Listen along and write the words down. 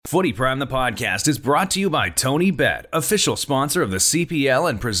Footy Prime, the podcast, is brought to you by Tony Bet, official sponsor of the CPL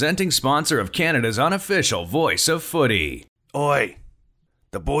and presenting sponsor of Canada's unofficial voice of footy. Oi!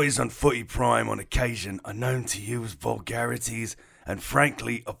 The boys on Footy Prime on occasion are known to use vulgarities and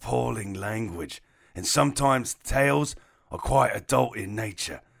frankly appalling language, and sometimes tales are quite adult in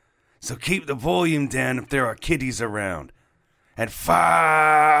nature. So keep the volume down if there are kiddies around. And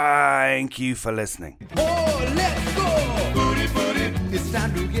thank you for listening. Oh, let's go! Footy, footy. It's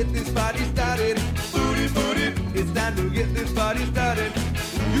time to get this party started. Footy, footy. It's time to get this party started.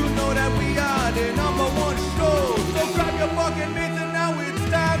 You know that we are the number one show. So grab your fucking mitts and now it's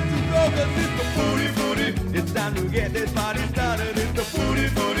time to go. Cause it's the footy, footy. It's time to get this party started. It's the footy,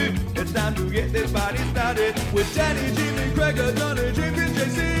 footy. It's time to get this party started. With Danny, Jimmy, Gregor, Johnny, James, and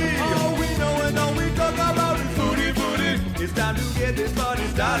JC. All we know and all we talk about is footy, footy. It's time to get this party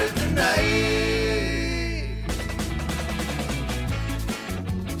started tonight.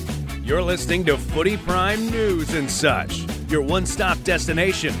 You're listening to Footy Prime News and Such, your one-stop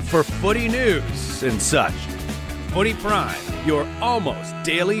destination for footy news and such. Footy Prime, your almost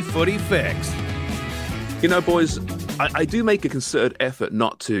daily footy fix. You know, boys, I do make a concerted effort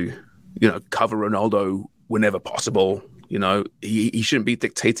not to, cover Ronaldo whenever possible. You know, he shouldn't be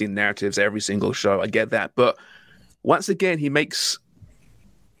dictating narratives every single show. I get that. But once again, he makes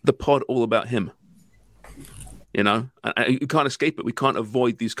the pod all about him. You know, and you can't escape it. We can't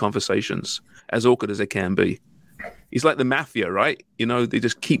avoid these conversations, as awkward as they can be. He's like the mafia, right? You know, they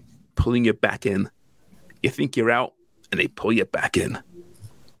just keep pulling you back in. You think you're out, and they pull you back in.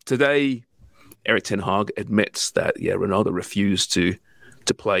 Today, Erik ten Hag admits that, Ronaldo refused to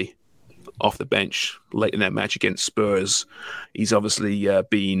play off the bench late in that match against Spurs. He's obviously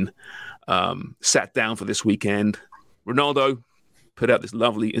been sat down for this weekend. Ronaldo put out this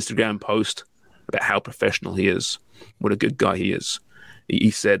lovely Instagram post about how professional he is, what a good guy he is. He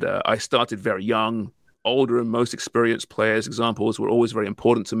said, I started very young. Older and most experienced players' examples were always very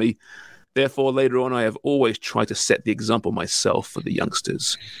important to me. Therefore, later on, I have always tried to set the example myself for the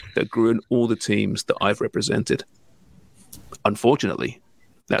youngsters that grew in all the teams that I've represented. Unfortunately,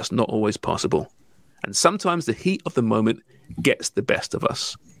 that's not always possible. And sometimes the heat of the moment gets the best of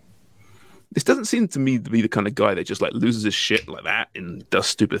us. This doesn't seem to me to be the kind of guy that just loses his shit like that and does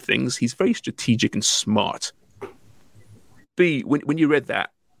stupid things. He's very strategic and smart. B, when you read that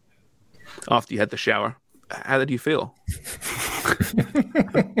after you had the shower, how did you feel?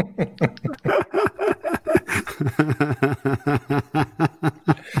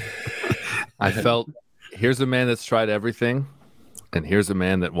 I felt, here's a man that's tried everything, and here's a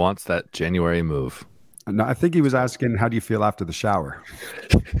man that wants that January move. No, I think he was asking, how do you feel after the shower?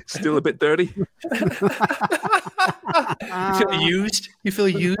 Still a bit dirty? You feel used? You feel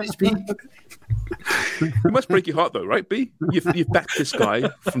used, B? It must break your heart, though, right, B? You've backed this guy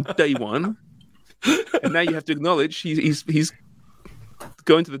from day one, and now you have to acknowledge he's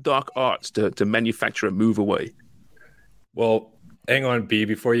going to the dark arts to manufacture a move away. Well, hang on, B,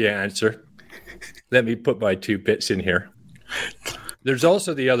 before you answer. Let me put my 2 bits in here. There's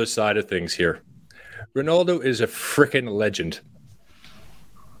also the other side of things here. Ronaldo is a freaking legend.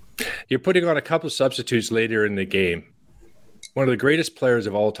 You're putting on a couple of substitutes later in the game. One of the greatest players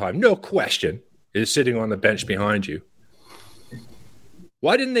of all time, no question, is sitting on the bench behind you.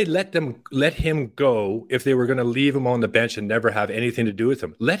 Why didn't they let him go if they were going to leave him on the bench and never have anything to do with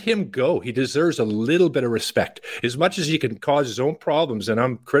him? Let him go. He deserves a little bit of respect. As much as he can cause his own problems, and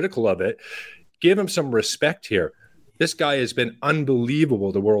I'm critical of it, give him some respect here. This guy has been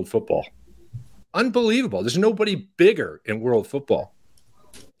unbelievable to world football. Unbelievable. There's nobody bigger in world football.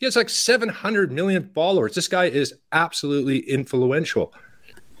 He has 700 million followers. This guy is absolutely influential.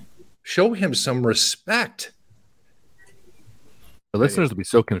 Show him some respect. The listeners will be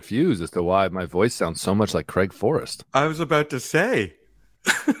so confused as to why my voice sounds so much like Craig Forrest. I was about to say.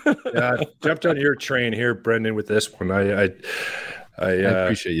 Yeah, jumped on your train here, Brendan, with this one. I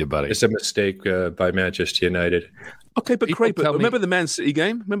appreciate you, buddy. It's a mistake by Manchester United. Okay, but Craig, remember the Man City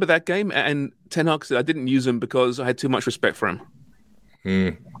game? Remember that game? And Ten Hag said, I didn't use him because I had too much respect for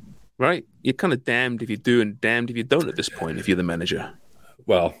him. Right? You're kind of damned if you do and damned if you don't at this point, if you're the manager.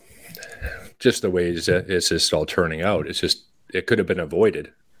 Well, just the way it's just all turning out. It's just, it could have been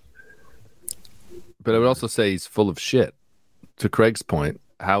avoided. But I would also say he's full of shit. To Craig's point,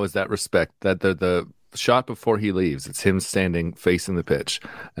 how is that respect? That the shot before he leaves, it's him standing facing the pitch,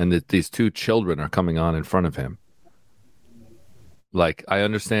 and that these 2 children are coming on in front of him. I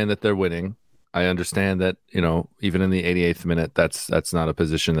understand that they're winning. I understand that, even in the 88th minute, that's not a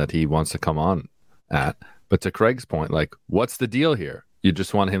position that he wants to come on at. But to Craig's point, what's the deal here? You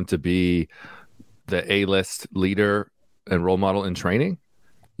just want him to be the A-list leader and role model in training?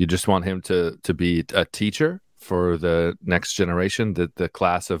 You just want him to be a teacher for the next generation, the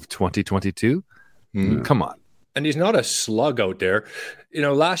class of 2022. Come on. And he's not a slug out there.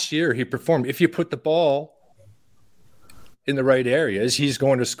 Last year he performed. If you put the ball in the right areas, he's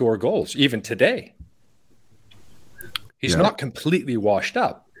going to score goals. Even today, he's not completely washed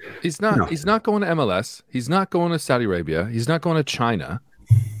up. He's not. No. He's not going to MLS. He's not going to Saudi Arabia. He's not going to China.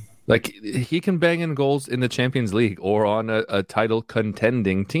 Like, he can bang in goals in the Champions League or on a title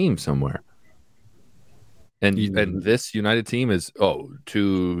contending team somewhere. And this United team is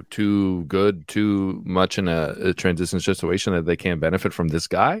too good, too much in a transition situation that they can't benefit from this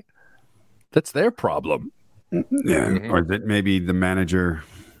guy. That's their problem. Yeah, or that maybe the manager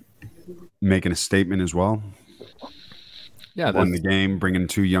making a statement as well. Yeah, won the game, bringing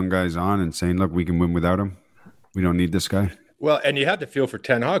 2 young guys on and saying, "Look, we can win without him. We don't need this guy." Well, and you have to feel for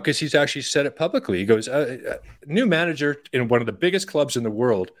Ten Hag because he's actually said it publicly. He goes, "New manager in one of the biggest clubs in the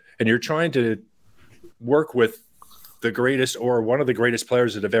world, and you're trying to work with the greatest or one of the greatest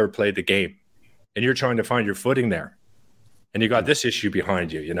players that have ever played the game, and you're trying to find your footing there, and you got this issue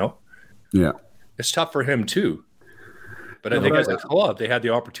behind you. Yeah, it's tough for him too." But I think as a club, they had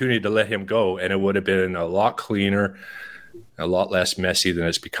the opportunity to let him go, and it would have been a lot cleaner, a lot less messy than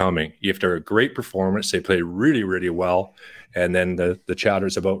it's becoming. After a great performance, they played really, really well. And then the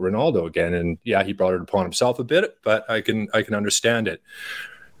chatters about Ronaldo again. And yeah, he brought it upon himself a bit, but I can understand it.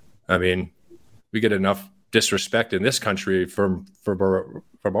 I mean, we get enough disrespect in this country from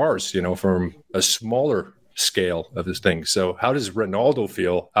ours, from a smaller scale of this thing. So how does Ronaldo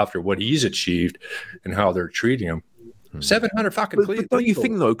feel after what he's achieved and how they're treating him? 700 fucking but don't you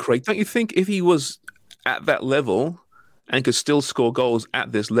think, though, Craig, don't you think if he was at that level and could still score goals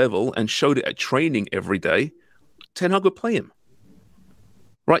at this level and showed it at training every day, Ten Hag would play him?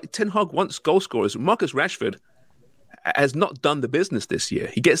 Right? Ten Hag wants goal scorers. Marcus Rashford has not done the business this year.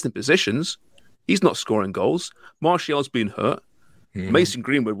 He gets in positions. He's not scoring goals. Martial's been hurt. Mason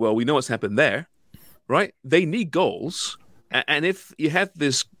Greenwood, well, we know what's happened there. Right? They need goals. And if you have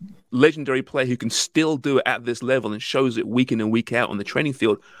this legendary player who can still do it at this level and shows it week in and week out on the training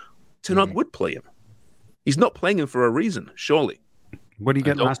field, Ten Hag would play him. He's not playing him for a reason, surely. What did he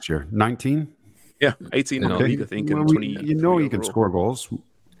get last year? 19? Yeah, 18 in the league, I think. Well, and 20, he can score goals.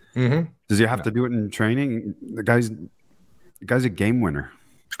 Does he have to do it in training? The guy's a game winner.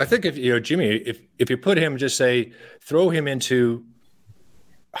 I think if Jimmy, if you put him, just say throw him into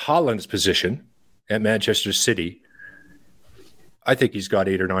Haaland's position at Manchester City, I think he's got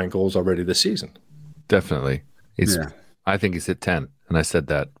 8 or 9 goals already this season. Definitely. I think he's hit 10, and I said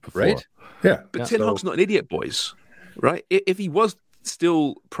that before. Right? Yeah. But Ten Hag's not an idiot, boys. Right? If he was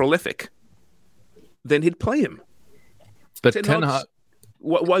still prolific, then he'd play him. But Ten Hag,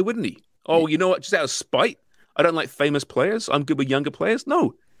 why wouldn't he? Oh, you know what? Just out of spite, I don't like famous players. I'm good with younger players.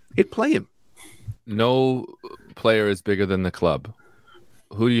 No, he'd play him. No player is bigger than the club.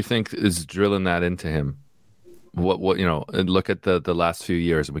 Who do you think is drilling that into him? What and look at the last few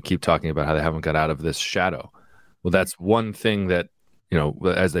years, and we keep talking about how they haven't got out of this shadow. Well, that's one thing that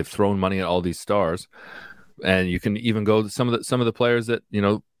as they've thrown money at all these stars, and you can even go to some of the players that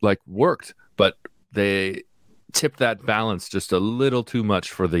worked, but they tipped that balance just a little too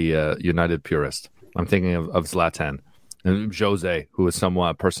much for the United purist. I'm thinking of Zlatan and Jose, who is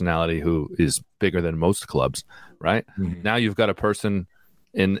somewhat a personality who is bigger than most clubs, right? Mm-hmm. Now you've got a person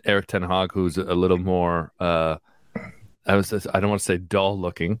in Erik ten Hag who's a little more I don't want to say dull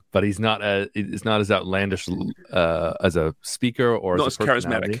looking, but he's not as outlandish as a speaker or not as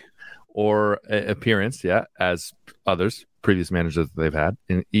charismatic or appearance, as others previous managers that they've had,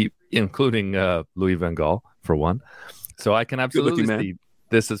 including Louis van Gaal for one. So I can absolutely see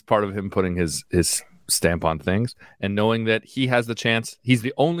this as part of him putting his stamp on things and knowing that he has the chance. He's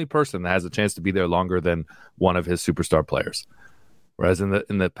the only person that has a chance to be there longer than one of his superstar players. Whereas in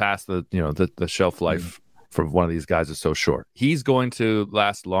the past, the shelf life for one of these guys is so short. He's going to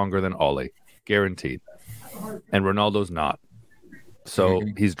last longer than Ollie, guaranteed. And Ronaldo's not. So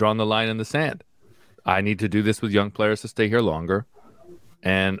he's drawn the line in the sand. I need to do this with young players to stay here longer,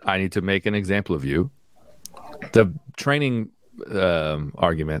 and I need to make an example of you. The training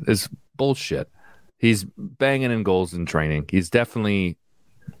argument is bullshit. He's banging in goals in training. He's definitely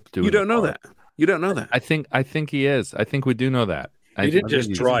doing. You don't know that. You don't know that. I think he is. I think we do know that. He didn't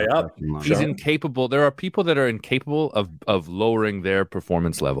just dry up. He's incapable. There are people that are incapable of lowering their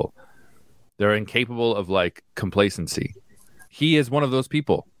performance level. They're incapable of complacency. He is one of those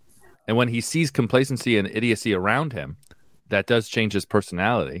people. And when he sees complacency and idiocy around him, that does change his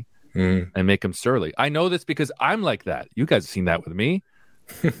personality and make him surly. I know this because I'm like that. You guys have seen that with me.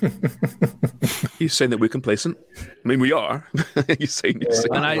 He's saying that we're complacent. I mean, we are. He's saying.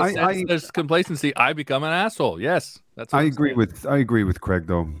 And I sense there's complacency. I become an asshole. Yes, that's. I agree with Craig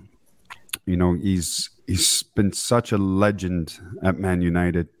though. You know, he's been such a legend at Man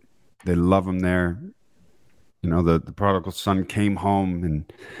United. They love him there. You know, the prodigal son came home,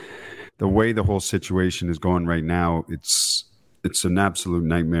 and the way the whole situation is going right now, it's an absolute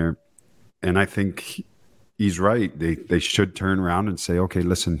nightmare. And I think he's right. They should turn around and say, okay,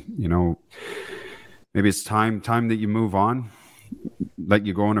 listen, you know, maybe it's time that you move on, let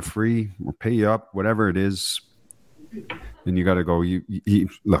you go on a free or pay you up, whatever it is. And you got to go.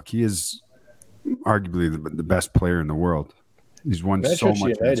 Look, he is arguably the best player in the world. He's won so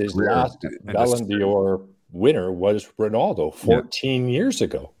much. United's last Ballon d'Or winner was Ronaldo 14 years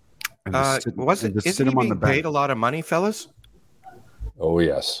ago. Isn't he being paid a lot of money, fellas? Oh,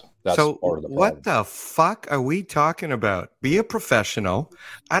 yes. That's so part of the problem. What the fuck are we talking about? Be a professional.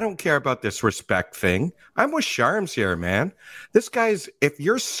 I don't care about this respect thing. I'm with Sharms here, man. This guy's, if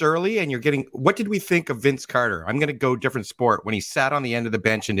you're surly and you're getting, what did we think of Vince Carter? I'm going to go different sport. When he sat on the end of the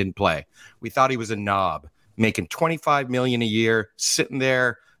bench and didn't play, we thought he was a knob, making $25 million a year, sitting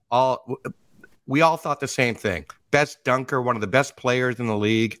there. We all thought the same thing. Best dunker, one of the best players in the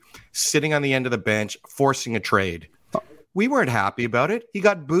league, sitting on the end of the bench, forcing a trade. We weren't happy about it. He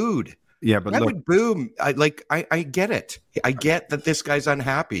got booed. Yeah, but I would boo. I get it. I get that this guy's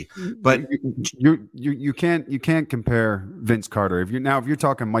unhappy, but you can't compare Vince Carter. If you're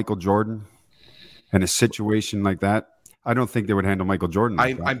talking Michael Jordan and a situation like that, I don't think they would handle Michael Jordan.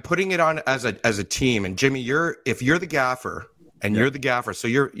 I'm putting it on as a team. And Jimmy, if you're the gaffer and you're the gaffer, so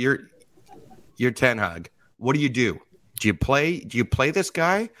you're Ten Hag. What do? Do you play this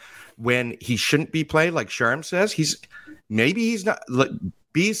guy when he shouldn't be played? Like Sharm says, maybe he's not.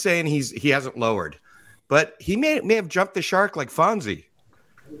 B's saying he hasn't lowered, but he may have jumped the shark like Fonzie.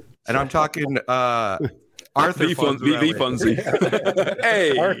 And I'm talking Arthur Fonzarelli.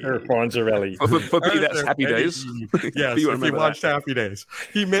 Hey, Arthur Fonzarelli. For B, that's Happy Days. Yes, if you watched Happy Days,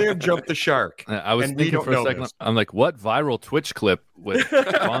 he may have jumped the shark. I was thinking for a second. I'm like, what viral Twitch clip with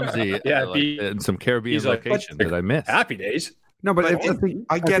Fonzie in some Caribbean location that I missed? Happy Days. No, but I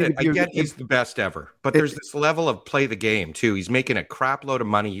get it. I get he's the best ever. But there's this level of play the game, too. He's making a crap load of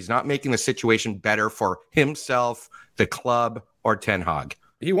money. He's not making the situation better for himself, the club, or Ten Hag.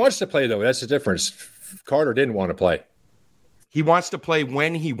 He wants to play, though. That's the difference. Carter didn't want to play. He wants to play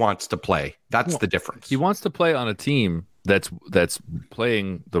when he wants to play. That's the difference. He wants to play on a team that's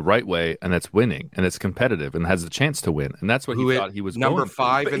playing the right way and that's winning and it's competitive and has a chance to win. And that's what he thought he was number going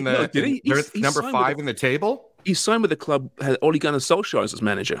five for. in the number five in the table. He signed with the club, had Ole Gunnar Solskjaer as his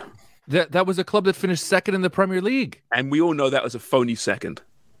manager. That was a club that finished second in the Premier League. And we all know that was a phony second,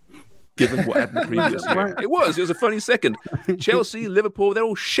 given what happened the previous year. It was a phony second. Chelsea, Liverpool, they're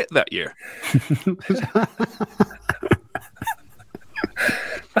all shit that year.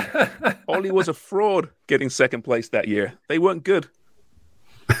 Ole was a fraud getting second place that year. They weren't good.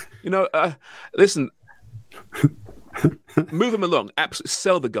 Listen, move him along. Absolutely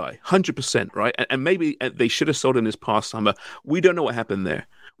sell the guy, 100%, right? And maybe they should have sold him this past summer. We don't know what happened there.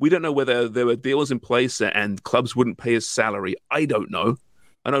 We don't know whether there were deals in place and clubs wouldn't pay his salary. I don't know.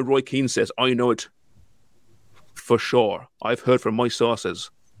 I know Roy Keane says, I know it for sure. I've heard from my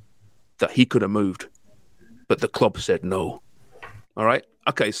sources that he could have moved, but the club said no. All right?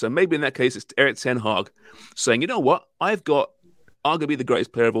 Okay, so maybe in that case, it's Erik Ten Hag saying, you know what? I've got arguably the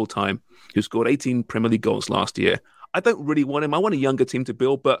greatest player of all time who scored 18 Premier League goals last year. I don't really want him. I want a younger team to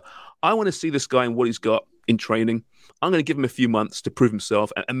build, but I want to see this guy and what he's got in training. I'm going to give him a few months to prove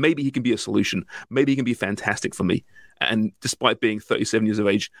himself, and maybe he can be a solution. Maybe he can be fantastic for me. And despite being 37 years of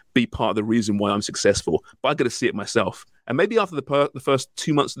age, be part of the reason why I'm successful. But I got to see it myself. And maybe after the first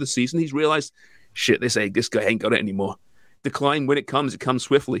 2 months of the season, he's realized, shit, this guy ain't got it anymore. Decline, when it comes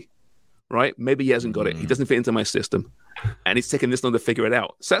swiftly, right? Maybe he hasn't got it. He doesn't fit into my system. And he's taking this long to figure it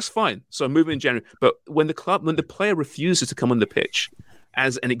out. So that's fine. So I'm moving in January. But when the player refuses to come on the pitch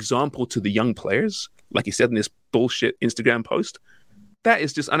as an example to the young players, like he said in this bullshit Instagram post, that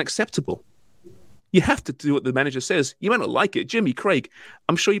is just unacceptable. You have to do what the manager says. You might not like it. Jimmy, Craig,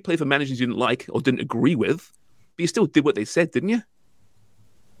 I'm sure you played for managers you didn't like or didn't agree with, but you still did what they said, didn't you?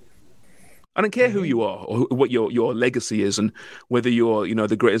 I don't care who you are or what your legacy is and whether you're,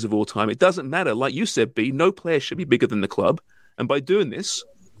 the greatest of all time. It doesn't matter. Like you said, B, no player should be bigger than the club. And by doing this,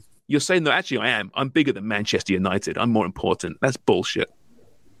 you're saying, no, actually I am. I'm bigger than Manchester United. I'm more important. That's bullshit.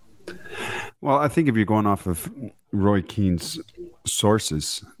 Well, I think if you're going off of Roy Keane's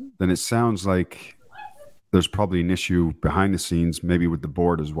sources, then it sounds like there's probably an issue behind the scenes, maybe with the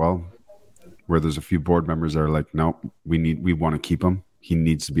board as well, where there's a few board members that are like, no, we want to keep him. he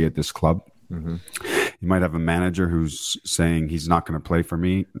needs to be at this club. You might have a manager who's saying he's not going to play for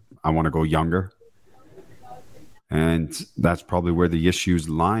me. I want to go younger. And that's probably where the issue's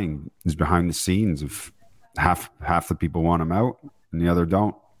lying, is behind the scenes of half the people want him out and the other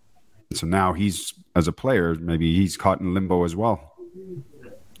don't. So now he's, as a player, maybe he's caught in limbo as well.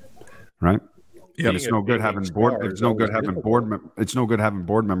 Right? Yeah, it's no good having board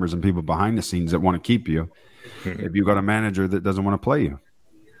members and people behind the scenes that want to keep you if you've got a manager that doesn't want to play you.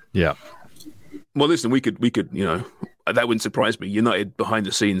 Yeah. Well, listen, we could, that wouldn't surprise me. United behind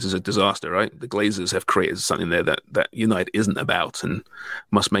the scenes is a disaster, right? The Glazers have created something there that United isn't about, and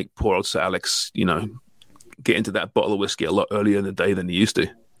must make poor old Sir Alex, get into that bottle of whiskey a lot earlier in the day than he used to.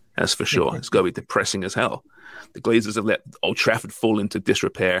 That's for sure. It's going to be depressing as hell. The Glazers have let Old Trafford fall into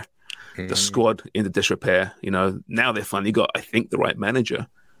disrepair, the squad into disrepair. Now they've finally got, I think, the right manager.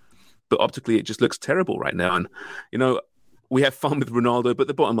 But optically, it just looks terrible right now. And, we have fun with Ronaldo, but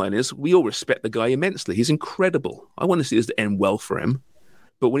the bottom line is we all respect the guy immensely. He's incredible. I want to see this end well for him.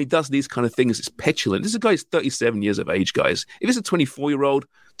 But when he does these kind of things, it's petulant. This is a guy who's 37 years of age, guys. If it's a 24-year-old,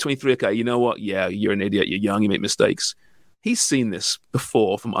 23, okay, you know what? Yeah, you're an idiot. You're young. You make mistakes. He's seen this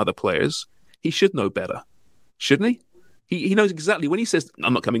before from other players. He should know better, shouldn't he? He knows exactly when he says,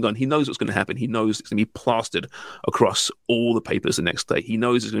 I'm not coming on, he knows what's going to happen. He knows it's going to be plastered across all the papers the next day. He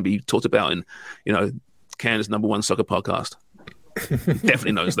knows it's going to be talked about in, Canada's #1 soccer podcast.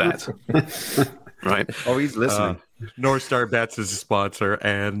 Definitely knows that. Right? Oh, he's listening. North Star Bets is a sponsor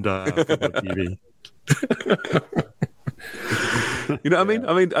and TV. You know what I mean?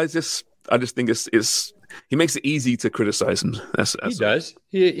 I mean, I just think it's he makes it easy to criticize him. He does.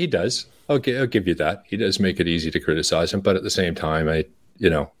 He does. I'll give you that. He does make it easy to criticize him, but at the same time, he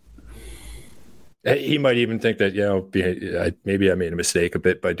might even think that maybe I made a mistake a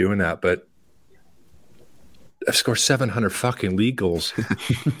bit by doing that, but I've scored 700 fucking league goals.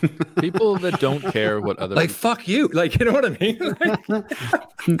 People that don't care what other fuck you, you know what I mean?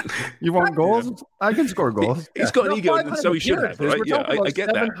 You want goals? I can score goals. He's got an ego, and so he should have. Right? Yeah, I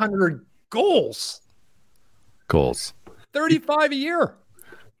get that. 700 goals, 35 a year,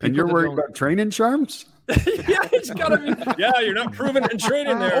 and you're worried about training charms? Yeah, it's gotta be. Yeah, you're not proving it in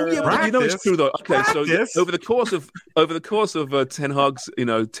training there. Oh yeah, but it's true though. Okay, so over the course of Ten Hag's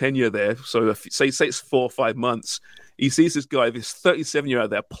tenure there, so say it's 4 or 5 months, he sees this guy, this 37-year-old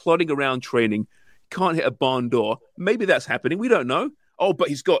there, plodding around training, can't hit a barn door. Maybe that's happening. We don't know. Oh, but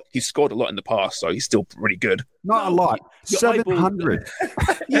he's scored a lot in the past, so he's still pretty good. Not a lot. 700.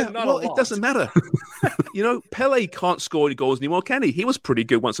 Yeah, well, it doesn't matter. Pele can't score any goals anymore, can he? He was pretty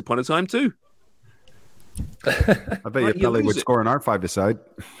good once upon a time too. I bet you Pele would score in our 5-a-side.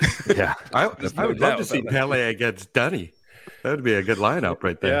 Yeah, I would love to see Pele against Dunny. That would be a good lineup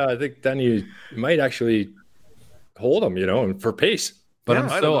right there. Yeah, I think Dunny might actually hold him, for pace. But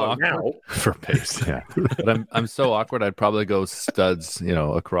I'm so awkward for pace. Yeah, but I'm so awkward. I'd probably go studs,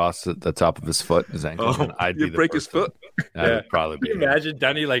 across the top of his foot, his ankle. And I'd break his foot. That would probably be. Can you imagine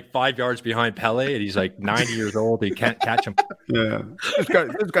Dunny 5 yards behind Pele, and he's 90 years old. He can't catch him. Yeah,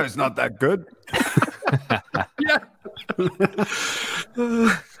 this guy's not that good. Yeah.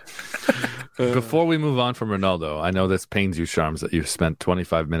 Before we move on from Ronaldo, I know this pains you, Sharms, that you've spent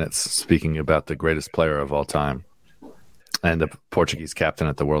 25 minutes speaking about the greatest player of all time and the Portuguese captain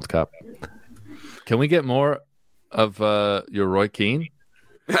at the World Cup. Can we get more of your Roy Keane?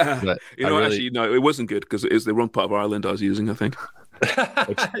 Actually, no, it wasn't good because it was the wrong part of Ireland I was using, I think.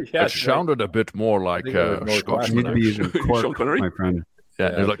 It sounded a bit more like Scotland. Sean Connery? My friend. Yeah,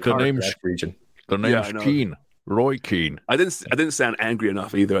 the name's Keane. Roy Keane. I didn't sound angry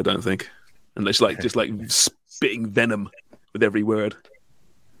enough either, I don't think. And it's just spitting venom with every word.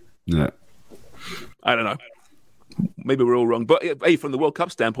 Yeah. I don't know. Maybe we're all wrong. But hey, from the World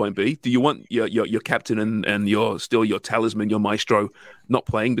Cup standpoint, B, do you want your captain and your talisman, your maestro, not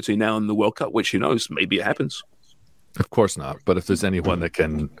playing between now and the World Cup? Which, who knows, maybe it happens. Of course not. But if there's anyone that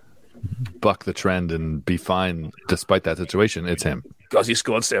can buck the trend and be fine despite that situation, it's him. Because he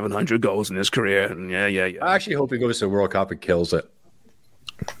scored 700 goals in his career. And yeah. I actually hope he goes to the World Cup and kills it.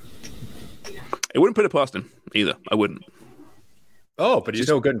 It wouldn't put it past him either. I wouldn't. Oh, but he's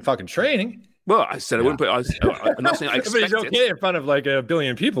no good in fucking training. Well, I said I wouldn't put it. I'm not saying I expect but he's okay in front of a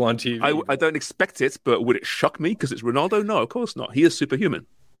billion people on TV. I don't expect it, but would it shock me because it's Ronaldo? No, of course not. He is superhuman.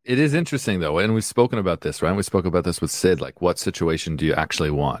 It is interesting, though, and we've spoken about this, right? We spoke about this with Sid. What situation do you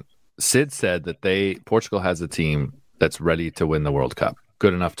actually want? Sid said that Portugal has a team that's ready to win the World Cup,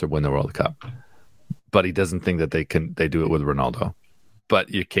 good enough to win the World Cup, but he doesn't think that they do it with Ronaldo. But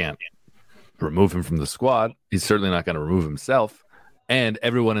you can't remove him from the squad. He's certainly not going to remove himself. And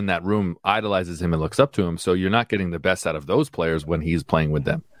everyone in that room idolizes him and looks up to him. So you're not getting the best out of those players when he's playing with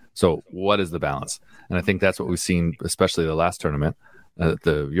them. So what is the balance? And I think that's what we've seen, especially the last tournament,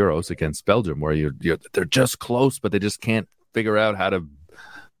 the Euros against Belgium, where they're just close, but they just can't figure out how to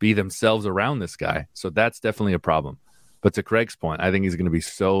be themselves around this guy. So that's definitely a problem. But to Craig's point, I think he's going to be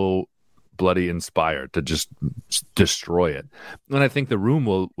so bloody inspired to just destroy it. And I think the room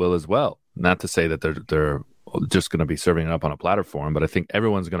will as well. Not to say that they're just going to be serving it up on a platter for him, but I think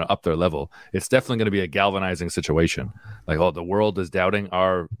everyone's going to up their level. It's definitely going to be a galvanizing situation. Like, oh, the world is doubting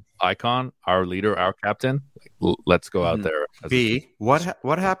our icon, our leader, our captain. Let's go out there.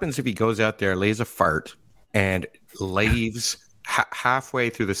 What happens if he goes out there, lays a fart, and leaves halfway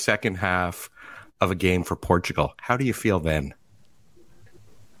through the second half of a game for Portugal? How do you feel then?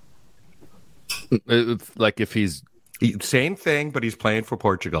 It's like if he's same thing, but he's playing for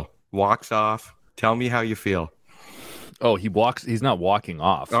Portugal. Walks off. Tell me how you feel. Oh, he's not walking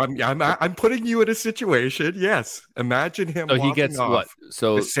off. I'm putting you in a situation. Yes. Imagine him. So he gets off. What?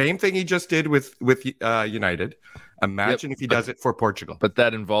 So the same thing he just did with United. Imagine if he does it for Portugal. But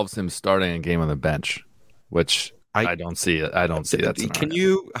that involves him starting a game on the bench, which I don't see it. I don't see that. Can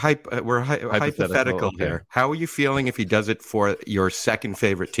you we're hypothetical here. Okay. How are you feeling if he does it for your second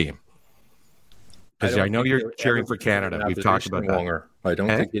favorite team? Because I know you're cheering for Canada. We've talked about that. Longer. I don't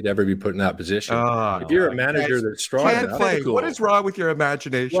think he'd ever be put in that position. If you're a manager that's strong enough, play. What is wrong with your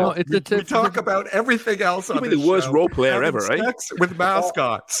imagination? Well, we talk about everything else on this the worst show. role player ever, right? With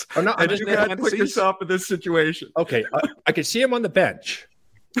mascots. And you can't put yourself in this situation. Okay, I could see him on the bench,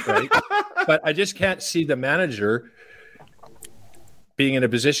 right? But I just can't see the manager being in a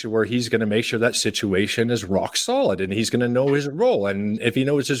position where he's going to make sure that situation is rock solid and he's going to know his role. And if he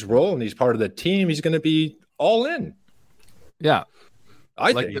knows his role and he's part of the team, he's going to be all in. Yeah.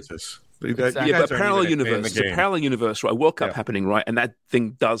 I think it's exactly. Yeah, but parallel universe. It's a parallel universe, right? A World Cup happening, right? And that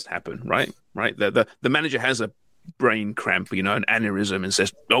thing does happen, right? Right. The manager has a brain cramp, an aneurysm, and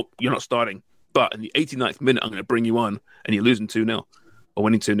says, "Nope, you're not starting." But in the 89th minute, I'm going to bring you on, and you're losing 2-0 or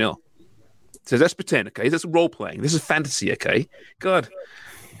winning 2-0. So let's pretend, okay? That's role playing. This is fantasy, okay? God,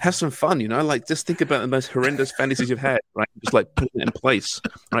 have some fun, Like, just think about the most horrendous fantasies you've had, right? Just like put it in place,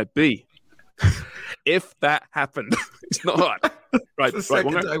 right? B. If that happened, it's not hard, right? It's the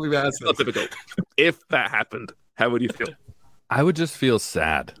second time we've asked this. Not difficult. If that happened, how would you feel? I would just feel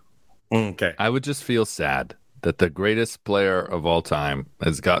sad. Okay. I would just feel sad that the greatest player of all time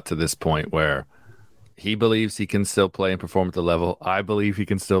has got to this point where he believes he can still play and perform at the level. I believe he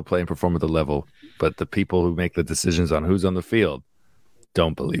can still play and perform at the level. But the people who make the decisions on who's on the field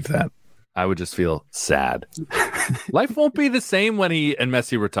don't believe that. I would just feel sad. Life won't be the same when he and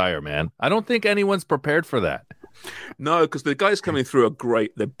Messi retire, man. I don't think anyone's prepared for that. No, because the guys coming through are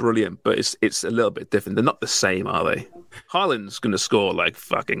great. They're brilliant, but it's a little bit different. They're not the same, are they? Haaland's going to score like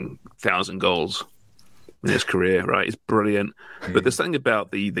fucking 1,000 goals in his career, right? He's brilliant. But there's something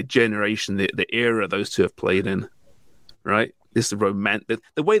about the generation, the era those two have played in, right? This is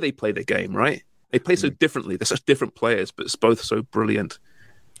the way they play the game, right? They play so differently. They're such different players, but it's both so brilliant.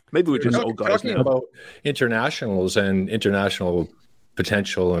 Maybe we're just old guys talking now. About internationals and international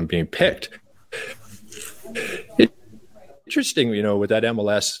potential and being picked. Interesting, with that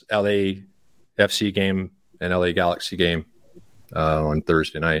MLS LA FC game and LA Galaxy game on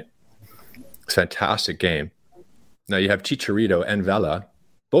Thursday night. It's a fantastic game. Now you have Chicharito and Vela,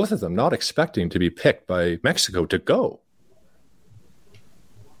 both of them not expecting to be picked by Mexico to go.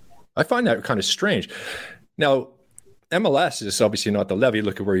 I find that kind of strange. Now, MLS is obviously not the level. You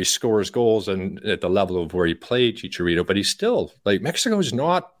look at where he scores goals and at the level of where he played Chicharito, but he's still like Mexico's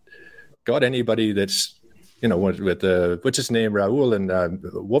not got anybody that's, with what's his name, Raul and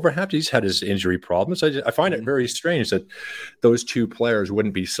Wolverhampton. He's had his injury problems. I find it very strange that those two players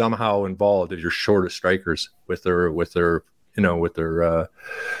wouldn't be somehow involved as your shortest strikers with their what they're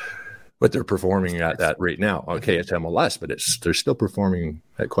performing at that rate now. Okay, it's MLS, but they're still performing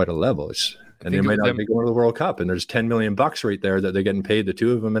at quite a level. And they might not be going to the World Cup, and there's $10 million right there that they're getting paid, the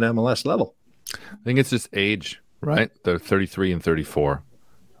two of them at MLS level. I think it's just age, right? They're 33 and 34.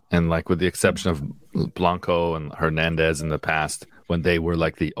 And like with the exception of Blanco and Hernandez in the past, when they were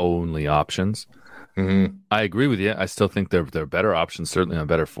like the only options, I agree with you. I still think they're better options, certainly on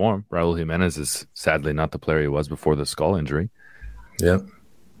better form. Raul Jimenez is sadly not the player he was before the skull injury. Yeah.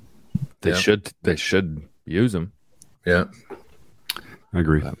 They should use him. Yeah. I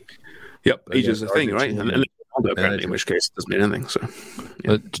agree. Yep, age is a thing, right? And apparently, in which case it doesn't mean anything. So,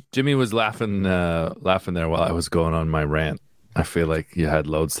 yeah. But Jimmy was laughing there while I was going on my rant. I feel like you had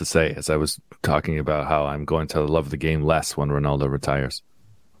loads to say as I was talking about how I'm going to love the game less when Ronaldo retires.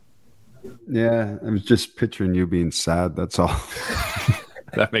 Yeah, I was just picturing you being sad. That's all.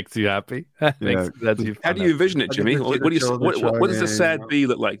 That makes you happy. How do you envision it, Jimmy? What does the sad bee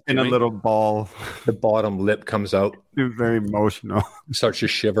look like, in a Jimmy? little ball? The bottom lip comes out, Very emotional. starts to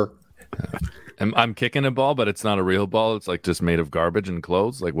shiver. I'm kicking a ball, but it's not a real ball. It's like just made of garbage and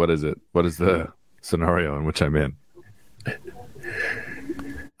clothes. Like, what is it? What is the scenario in which I'm in?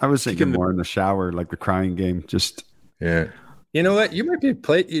 I was thinking more in the shower, like the crying game. Just Yeah. You know what? You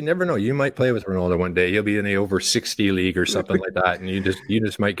might you never know. You might play with Ronaldo one day. He'll be in the over 60 league or something like that, and you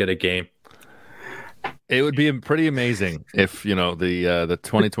just might get a game. It would be pretty amazing if, the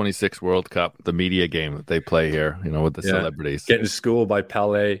 2026 World Cup, the media game that they play here, with the celebrities. Getting schooled by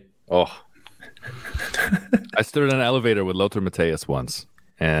Pelé. Oh. I stood in an elevator with Lothar Matthäus once,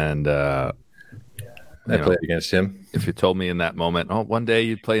 and I played against him. If you told me in that moment, one day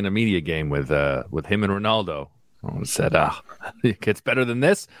you'd play in a media game with him and Ronaldo, I would have said, it gets better than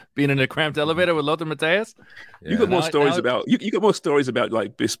this, being in a cramped elevator with Lothar Matthäus. You got more stories about you got more stories about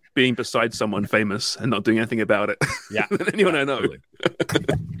like being beside someone famous and not doing anything about it. Yeah, than anyone I know.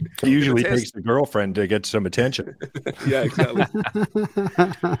 He usually takes the girlfriend to get some attention. Yeah, exactly.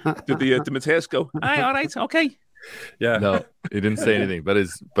 Did Matthäus go? Hey, all right, okay. Yeah, no, he didn't say anything.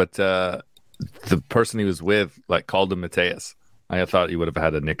 But the person he was with called him Matthäus. I thought he would have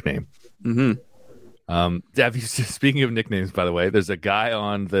had a nickname. Mm-hmm. Speaking of nicknames, by the way, there's a guy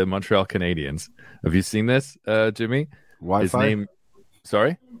on the Montreal Canadiens. Have you seen this, Jimmy? Wi-Fi? His name...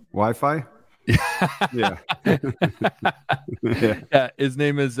 Sorry? Wi-Fi? Yeah. Yeah. His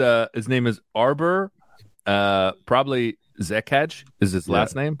name is Arbor. Probably Zekaj is his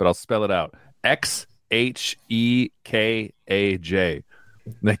last name, but I'll spell it out. XHEKAJ.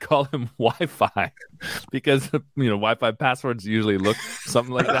 They call him Wi-Fi because Wi-Fi passwords usually look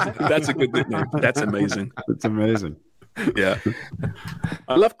something like that. That's a good nickname. That's amazing. It's amazing. Yeah,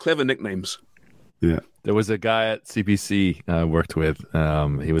 I love clever nicknames. Yeah, there was a guy at CBC I worked with.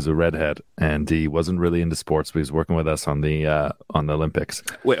 He was a redhead, and he wasn't really into sports, but he was working with us on the Olympics.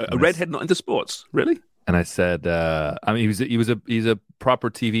 Wait, a redhead not into sports, really? And I said, he's a proper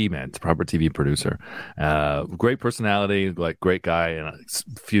TV man, proper TV producer, great personality, great guy. And a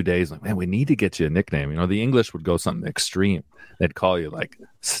few days, man, we need to get you a nickname. The English would go something extreme. They'd call you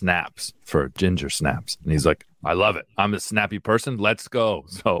Snaps for ginger snaps. And he's like, I love it. I'm a snappy person. Let's go.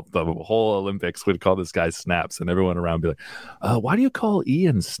 So the whole Olympics would call this guy Snaps, and everyone around would be like, why do you call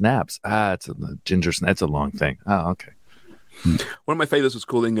Ian Snaps? It's a ginger snap. It's a long thing. Oh, okay. One of my favorites was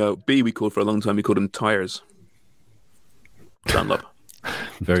calling B. We called for a long time. We called him Tires. Dunlop.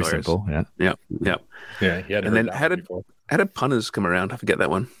 Very Tires. Simple. Yeah. Yeah. He had. And then how did punters come around? I forget that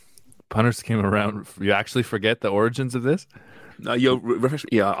one. Punters came around. You actually forget the origins of this? Yeah,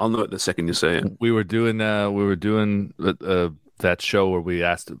 I'll know it the second you say it. We were doing that show where we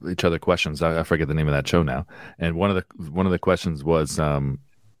asked each other questions. I forget the name of that show now. And one of the questions was,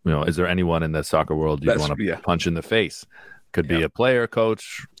 is there anyone in the soccer world you want to punch in the face? Could be a player,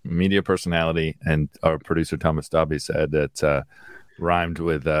 coach, media personality. And our producer Thomas Dobby said that rhymed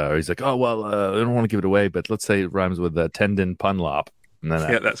with, he's like, I don't want to give it away, but let's say it rhymes with tendon punlop. And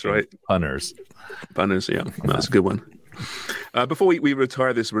then that's right. Punters, yeah, that's a good one. Before we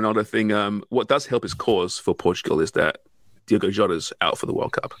retire this Ronaldo thing, what does help his cause for Portugal is that Diogo Jota's out for the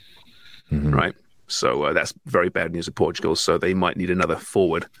World Cup, right? So that's very bad news for Portugal. So they might need another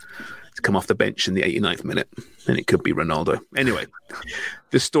forward to come off the bench in the 89th minute, and it could be Ronaldo. Anyway,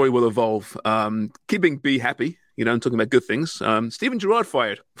 this story will evolve. Keeping B happy, and talking about good things. Steven Gerrard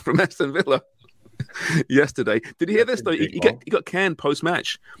fired from Aston Villa yesterday. Did you hear this though? He got canned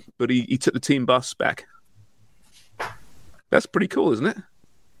post-match, but he took the team bus back. That's pretty cool, isn't it?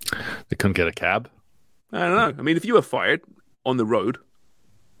 They couldn't get a cab? I don't know. I mean, if you were fired on the road,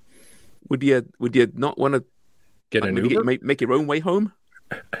 would you not want to get an Uber? Make your own way home?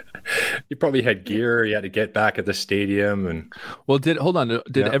 You probably had gear. You had to get back at the stadium, and did got on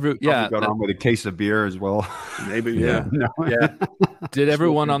with a case of beer as well. Maybe, yeah. Did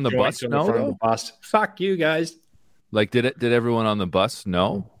everyone on the bus know? The bus. Fuck you guys. Did everyone on the bus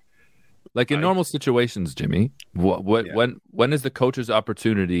know? In normal situations, Jimmy, when is the coach's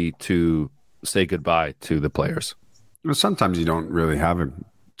opportunity to say goodbye to the players? Well, sometimes you don't really have a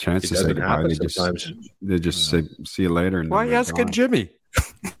chance to say goodbye. They just say see you later. And why asking Jimmy?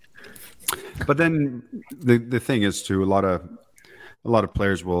 But then the thing is, too, a lot of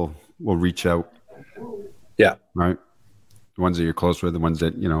players will reach out. Yeah. Right. The ones that you're close with, the ones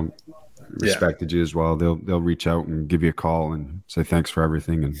that respected you as well. They'll reach out and give you a call and say thanks for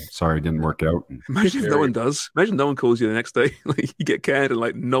everything and sorry it didn't work out. Imagine if no one does. Imagine no one calls you the next day. Like you get canned and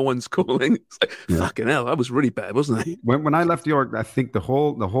like no one's calling. It's like fucking hell, that was really bad, wasn't it? When I left York, I think the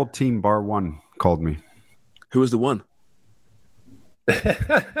whole team bar one called me. Who was the one?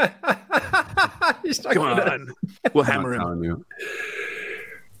 Come on, we'll hammer him. You.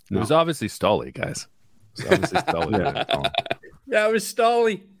 It was obviously Stolly, guys. It was obviously Stolly. Yeah, it was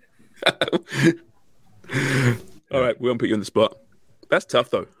Stolly. All right, we won't put you on the spot. That's tough,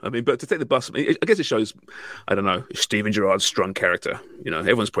 though. I mean, but to take the bus, I guess it shows, I don't know, Steven Gerrard's strong character. You know,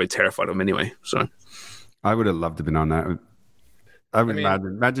 everyone's probably terrified of him anyway. So I would have loved to have been on that. I would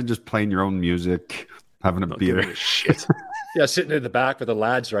imagine just playing your own music, having a beer. Shit. Yeah, sitting in the back with the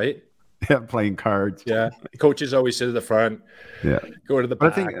lads, right? Yeah, playing cards. Yeah, coaches always sit at the front. Yeah, go to the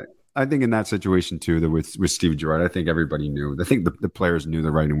back. But I think in that situation too, that with Steve Gerrard, I think everybody knew. I think the players knew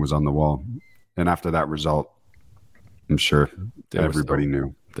the writing was on the wall, and after that result, I'm sure everybody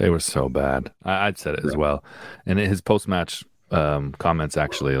knew. They were so bad. I'd said it as well. And in his post-match comments,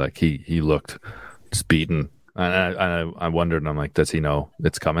 actually, like he looked just beaten, and I wondered. I'm like, does he know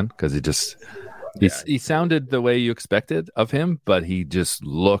it's coming? Because he sounded the way you expected of him, but he just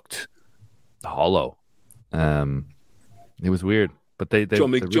looked hollow. It was weird. But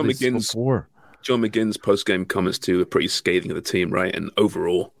John McGinn's post-game comments too are pretty scathing of the team, right? And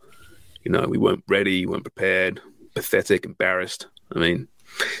overall, you know, we weren't ready, we weren't prepared, pathetic, embarrassed. I mean,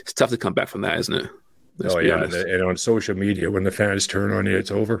 it's tough to come back from that, isn't it? And on social media, when the fans turn on you,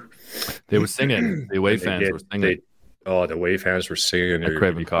 it's over. They were singing. The away fans were singing. The away fans were singing at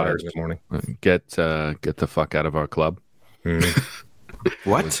Craven Cottage in the morning. Get the fuck out of our club.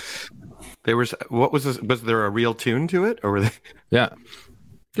 What? What was this? Was there a real tune to it, or were they? Yeah.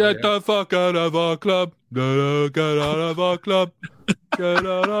 Get the fuck out of our club. Get out of our club. Get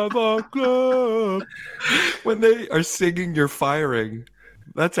out of our club. When they are singing, you're firing.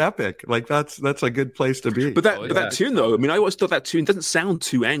 That's epic. Like that's a good place to be. But that tune though, I mean, I always thought that tune doesn't sound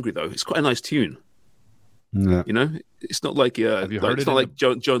too angry though. It's quite a nice tune. Yeah. You know, it's not like it's not like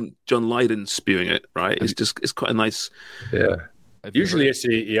John Lydon spewing it, right? It's quite a nice. Yeah. Usually it's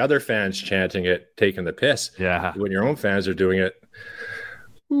the other fans chanting it, taking the piss. Yeah. When your own fans are doing it.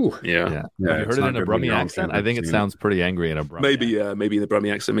 Ooh. Yeah. Have you heard it in a Brummie accent? I think it sounds pretty angry in a Brummie accent. Maybe in the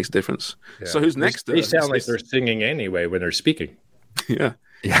Brummie accent makes a difference. Yeah. So who's next? They sound like they're singing anyway when they're speaking. Yeah.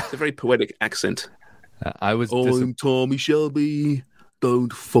 It's a very poetic accent. I'm Tommy Shelby.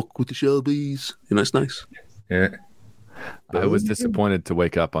 Don't fuck with the Shelbys. You know, it's nice. Yeah. I was disappointed to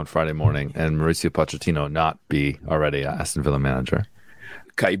wake up on Friday morning and Mauricio Pochettino not be already Aston Villa manager.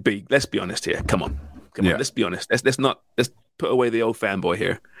 Okay, B, let's be honest here. Come on. Let's be honest. Let's put away the old fanboy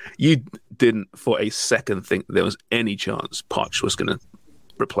here. You didn't for a second think there was any chance Poch was going to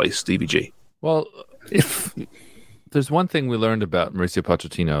replace Stevie G. Well, if there's one thing we learned about Mauricio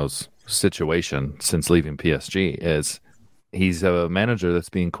Pochettino's situation since leaving PSG is he's a manager that's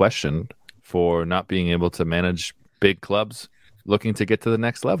being questioned for not being able to manage big clubs looking to get to the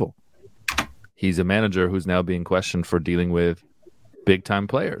next level. He's a manager who's now being questioned for dealing with big time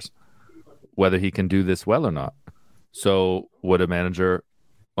players, whether he can do this well or not. So would a manager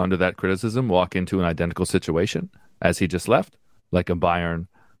under that criticism walk into an identical situation as he just left, like a Bayern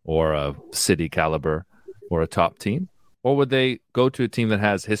or a City caliber or a top team? Or would they go to a team that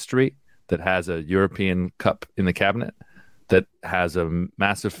has history, that has a European Cup in the cabinet, that has a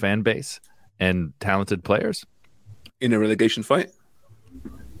massive fan base and talented players? In a relegation fight?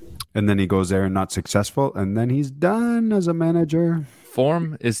 And then he goes there and not successful, and then he's done as a manager.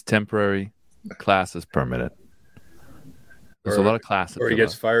 Form is temporary, class is permanent. There's a lot of class. Or he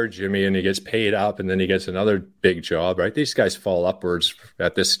gets fired, Jimmy, and he gets paid up, and then he gets another big job, right? These guys fall upwards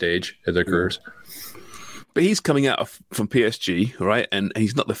at this stage of their careers. But he's coming out from PSG, right? And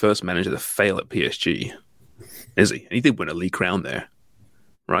he's not the first manager to fail at PSG, is he? And he did win a league crown there,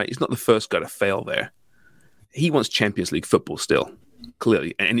 right? He's not the first guy to fail there. He wants Champions League football still,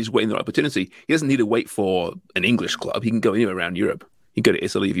 clearly, and he's waiting the opportunity. He doesn't need to wait for an English club. He can go anywhere around Europe. He can go to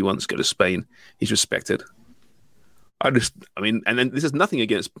Italy if he wants, go to Spain. He's respected. And then this is nothing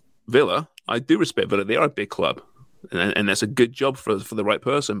against Villa. I do respect Villa. They are a big club, and that's a good job for the right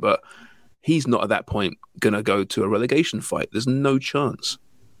person, but he's not at that point going to go to a relegation fight. There's no chance.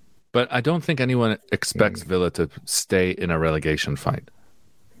 But I don't think anyone expects Villa to stay in a relegation fight.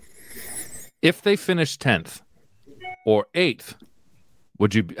 If they finish 10th or 8th,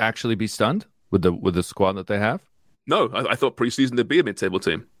 would you actually be stunned with the squad that they have? No, I thought preseason they'd be a mid-table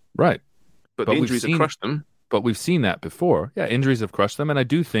team. Right. But the injuries have crushed them. but we've seen that before. Yeah, injuries have crushed them, and I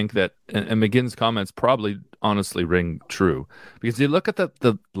do think that, and McGinn's comments probably honestly ring true, because you look at the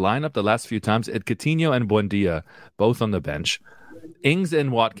lineup the last few times, Ed Coutinho and Buendia both on the bench. Ings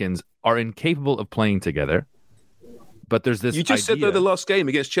and Watkins are incapable of playing together, but there's this. You just said though the last game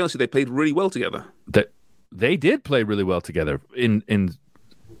against Chelsea they played really well together. That they did play really well together in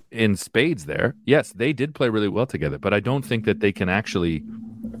spades there. Yes, they did play really well together, but I don't think that they can actually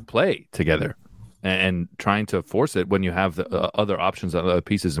play together and trying to force it when you have the other options, other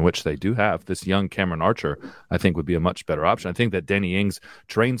pieces in which they do have. This young Cameron Archer, I think, would be a much better option. I think that Danny Ings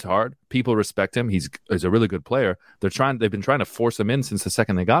trains hard. People respect him. He's a really good player. They've been trying to force him in since the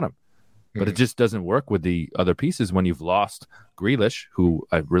second they got him. But it just doesn't work with the other pieces when you've lost Grealish, who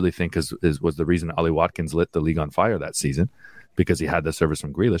I really think was the reason Ollie Watkins lit the league on fire that season, because he had the service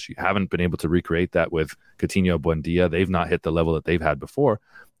from Grealish. You haven't been able to recreate that with Coutinho, Buendia. They've not hit the level that they've had before.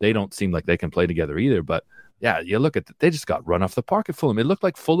 They don't seem like they can play together either. But yeah, you look at they just got run off the park at Fulham. It looked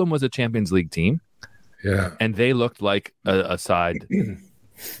like Fulham was a Champions League team. Yeah. And they looked like a side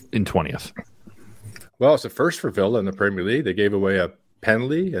in 20th. Well, it's the first for Villa in the Premier League. They gave away a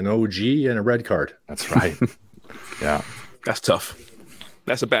penalty, an OG, and a red card. That's right. Yeah. That's tough.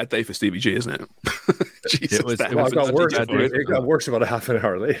 That's a bad day for Stevie G, isn't it? Jesus, It got worse. It got worse about a half an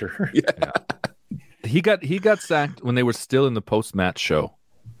hour later. Yeah. He got sacked when they were still in the post-match show.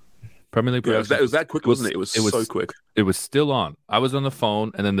 Premier League. Yeah, it was that quick, wasn't it? It was so quick. It was still on. I was on the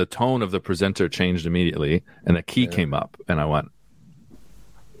phone, and then the tone of the presenter changed immediately, and the key came up, and I went,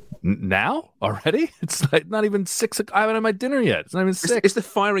 "Now already? It's like not even 6 o'clock. I haven't had my dinner yet. It's not even 6." Is the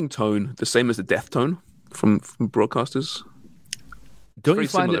firing tone the same as the death tone from broadcasters? Don't Very you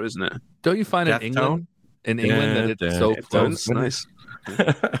find similar, it? Isn't it? Don't you find Death in England? tone? In England, that it's so close. Nice.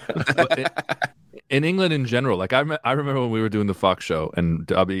 In England in general, like I remember when we were doing the Fox show, and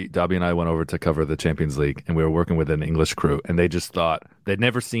Dobby and I went over to cover the Champions League, and we were working with an English crew, and they just thought they'd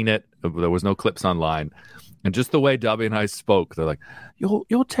never seen it. There was no clips online, and just the way Dobby and I spoke, they're like,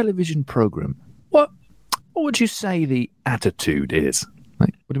 "Your television program, what would you say the attitude is?"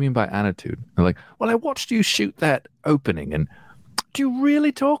 Like, what do you mean by attitude? They're like, "Well, I watched you shoot that opening, and do you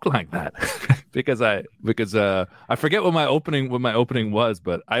really talk like that?" because I forget what my opening was,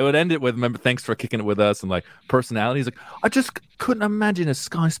 but I would end it with, "Remember, thanks for kicking it with us," and like personalities. Like, I just couldn't imagine a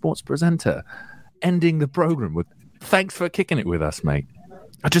Sky Sports presenter ending the program with "Thanks for kicking it with us, mate."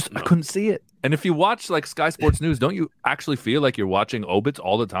 I couldn't see it. And if you watch like Sky Sports News, don't you actually feel like you're watching Obits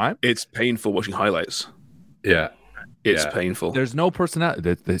all the time? It's painful watching highlights. Yeah. It's painful. There's no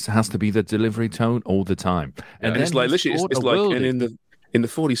personality. This has to be the delivery tone all the time. And then it's like literally, it's like, and in the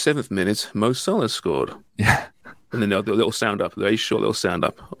 47th minute, Mo Salah scored. Yeah, and then the little sound up, the very short little sound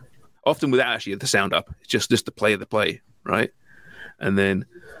up, often without actually the sound up. It's just the play of the play, right? And then,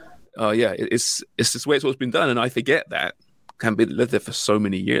 it's this way it's always been done, and I forget that. Can't be lived there for so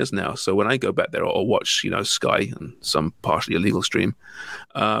many years now. So when I go back there or watch, Sky and some partially illegal stream,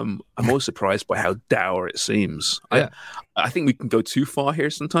 I'm always surprised by how dour it seems. Yeah. I think we can go too far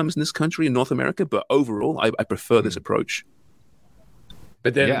here sometimes in this country, in North America, but overall, I prefer this approach.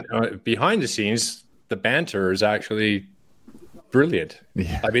 But then behind the scenes, the banter is actually brilliant.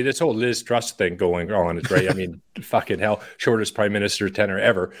 Yeah. I mean, this whole Liz Truss thing going on is great. I mean, fucking hell, shortest prime minister tenure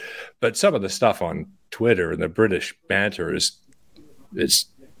ever. But some of the stuff on Twitter and the British banter is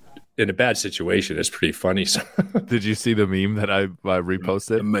in a bad situation. It's pretty funny. Did you see the meme that I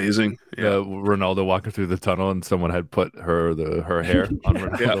reposted? Amazing. Yeah. Ronaldo walking through the tunnel, and someone had put her hair on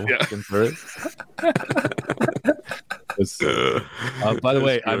Ronaldo walking through it. By the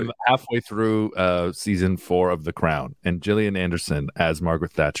way, I'm halfway through season 4 of The Crown, and Gillian Anderson as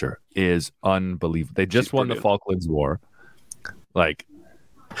Margaret Thatcher is unbelievable. They just won the Falklands War. Like,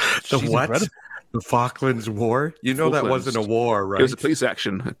 The what? incredible. The Falklands War? You know that wasn't a war, right? It was a police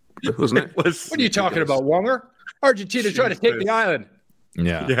action, wasn't it? What are you talking about, Wonger? Argentina tried to take the island.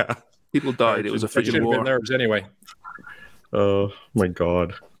 Yeah. Yeah. People died. It was a It should freaking have war. been theirs anyway. Oh my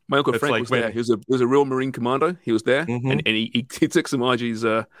God. My uncle It's Frank like was there. He was a real Marine commando. He was there, and he took some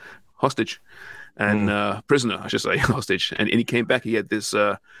RG's hostage and prisoner, I should say, hostage. And he came back. He had these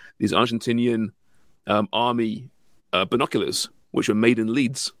Argentinian army binoculars, which were made in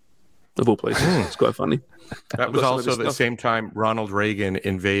Leeds, of all places. It's quite funny. That was also the same time Ronald Reagan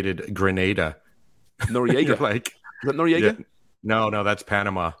invaded Grenada. Noriega. You're like, Is that Noriega? yeah. No, that's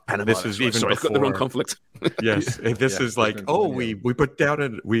Panama. that's This is right. even Sorry, before. I've got the wrong conflict. Yes, and this is like, we put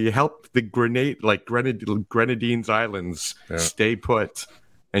down we helped the Grenadines Islands stay put,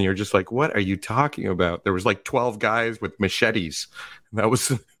 and you're just like, what are you talking about? There was like 12 guys with machetes. That was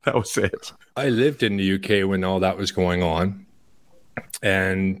it. I lived in the UK when all that was going on,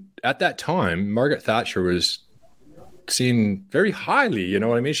 and at that time, Margaret Thatcher was seen very highly. You know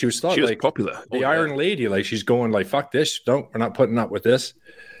what I mean? She was thought She was like popular. the Iron Lady. Like she's going like, fuck this. We're not putting up with this.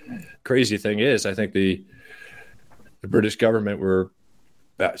 Crazy thing is, I think the British government were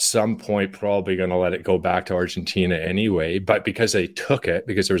at some point probably going to let it go back to Argentina anyway, but because they took it,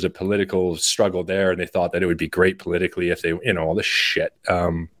 because there was a political struggle there, and they thought that it would be great politically if they, you know, all this shit.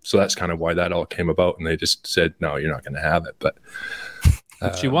 So that's kind of why that all came about, and they just said, no, you're not going to have it. But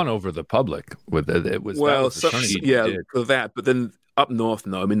she won over the public with it. It was well, that was the turning for that. But then up north,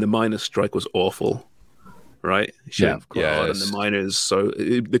 no. I mean, the miners' strike was awful, right? Yeah, of course. And the miners. So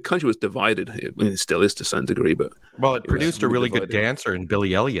the country was divided. It still is to some degree, but well, it produced a really good dancer in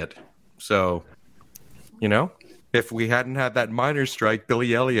Billy Elliot. So, you know, if we hadn't had that miners' strike,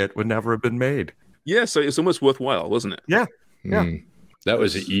 Billy Elliot would never have been made. Yeah, so it's almost worthwhile, wasn't it? Yeah, yeah. That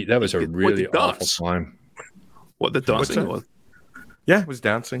was a really awful time. What the dancing was? Yeah, it was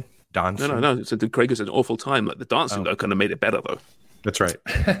dancing. Dancing. No. So Craig was an awful time. Like the dancing though kind of made it better though. That's right.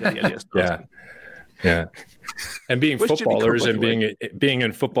 Yeah. And being footballers and being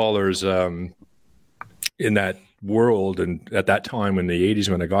in footballers in that world, and at that time in the 80s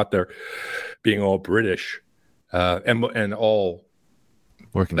when I got there, being all British and all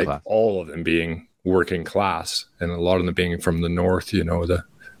working class, all of them being working class, and a lot of them being from the north, you know,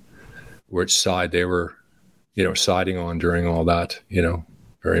 which side they were, you know, siding on during all that, you know,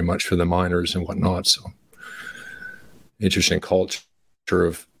 very much for the miners and whatnot. So interesting culture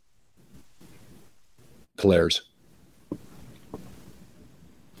of players.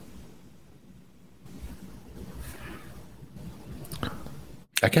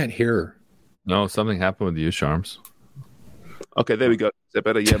 I can't hear. No, something happened with you, Sharms. Okay, there we go. Is that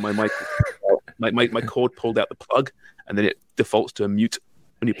better? Yeah, my mic, my cord pulled out the plug, and then it defaults to a mute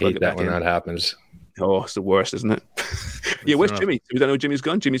when you plug it back when in. That happens. Oh, it's the worst, isn't it? Yeah, where's Jimmy? We don't know Jimmy's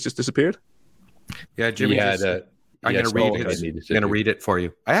gone. Jimmy's just disappeared. Yeah, Jimmy. I'm going to read it for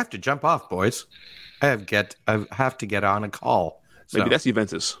you. I have to jump off, boys. I have to get on a call. So. Maybe that's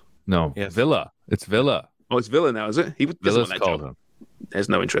Juventus. No, yes. Villa. It's Villa. Oh, it's Villa now, is it? He doesn't want that job. Him. There's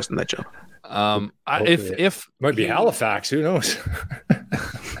no interest in that job. If might be Halifax, who knows?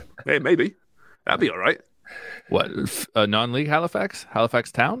 Hey, maybe that'd be all right. What non-league Halifax?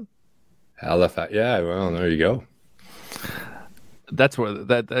 Halifax Town? Halifax. Yeah. Well, there you go. That's where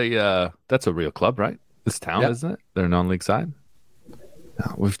that's a real club, right? This town, isn't it? Their non-league side.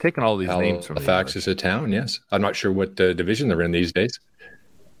 No, we've taken all these names from Halifax is a town. Yes, I'm not sure what division they're in these days.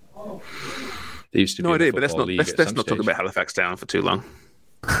 They used to no be idea, but let's not talk about Halifax Town for too long.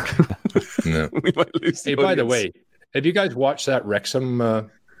 No. We might lose. Hey, by the way, have you guys watched that Wrexham?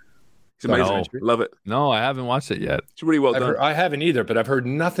 It's amazing. Love it. No, I haven't watched it yet. It's really well done. I haven't either, but I've heard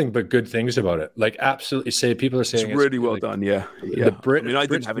nothing but good things about it. Like absolutely, people are saying it's really well done. Yeah. The Brit. I mean, I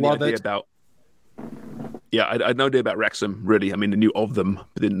didn't have any idea about. Yeah, I had no idea about Wrexham. Really, I mean, I knew of them,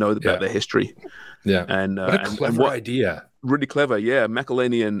 but didn't know about their history. Yeah, and what a clever idea. Really clever, yeah.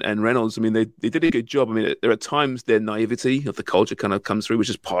 McElhaney and Reynolds. I mean, they did a good job. I mean, there are times their naivety of the culture kind of comes through, which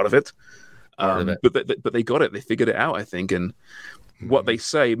is part of it. But they got it. They figured it out, I think. And what they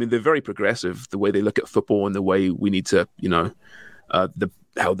say, I mean, they're very progressive. The way they look at football and the way we need to, you know,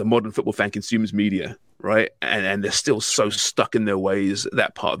 how the modern football fan consumes media, right? And they're still so stuck in their ways,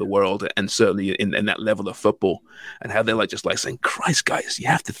 that part of the world, and certainly in that level of football, and how they're like saying, "Christ, guys, you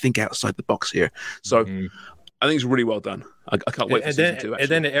have to think outside the box here." So. I think it's really well done. I can't wait for season 2. Actually.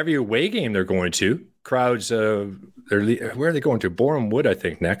 And then every away game they're going to, crowds, where are they going to? Boreham Wood, I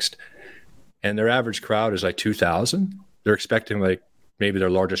think, next. And their average crowd is like 2,000. They're expecting like maybe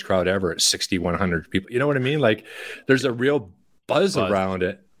their largest crowd ever at 6,100 people. You know what I mean? Like there's a real buzz around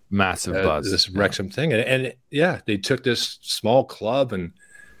it. Massive buzz. This Wrexham thing. And they took this small club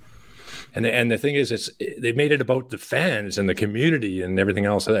and the thing is, they made it about the fans and the community and everything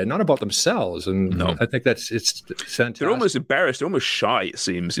else, not about themselves. And I think it's fantastic. They're almost embarrassed. They're almost shy. It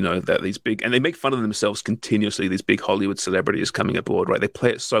seems, you know, that these big, and they make fun of themselves continuously. These big Hollywood celebrities coming aboard, right? They play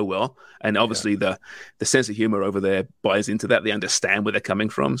it so well, and obviously the sense of humor over there buys into that. They understand where they're coming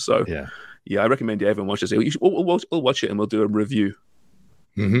from. So I recommend everyone watches it. We'll watch it and we'll do a review.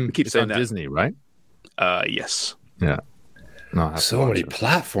 Mm-hmm. We keep saying that. Disney, right? Yes. Yeah. No, so many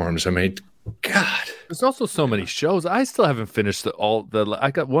platforms. I mean, God, there's also so many shows. I still haven't finished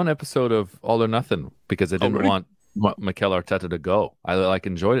I got one episode of All or Nothing because I didn't want Mikel Arteta to go. I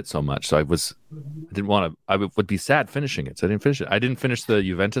enjoyed it so much, so I didn't want to. I would be sad finishing it, so I didn't finish it. I didn't finish the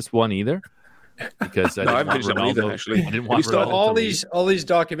Juventus one either because I haven't finished that one either. Actually, I didn't want all these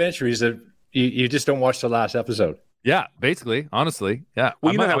documentaries that you just don't watch the last episode. Yeah, basically, honestly, yeah.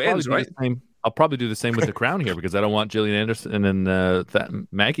 Well, you know how it ends, right? I'll probably do the same with the crown here because I don't want Gillian Anderson and then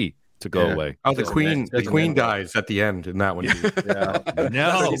Maggie to go away. Oh, the queen dies at the end in that one. No,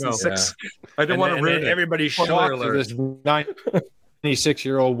 I don't want to ruin it. Everybody's Spoiler shocked that this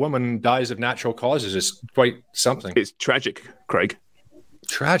 96-year-old woman dies of natural causes. It's quite something. It's tragic, Craig.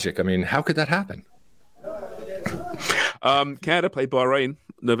 Tragic. I mean, how could that happen? Canada play Bahrain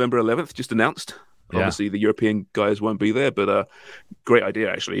November 11th, just announced. Yeah. Obviously, the European guys won't be there, but great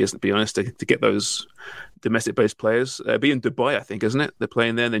idea, actually, isn't it? To be honest, to get those domestic-based players. Be in Dubai, I think, isn't it? They're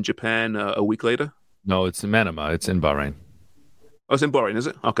playing there, and then Japan a week later. No, it's in Manama. It's in Bahrain. Oh, it's in Bahrain, is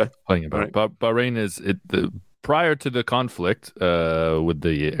it? Okay. Playing in Bahrain. Bahrain is prior to the conflict with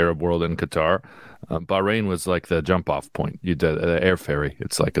the Arab world and Qatar. Bahrain was like the jump-off point. You did the air ferry.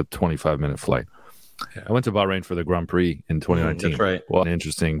 It's like a 25-minute flight. Yeah. I went to Bahrain for the Grand Prix in 2019. That's right. What an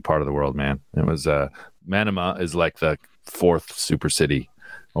interesting part of the world, man. It was Manama is like the fourth super city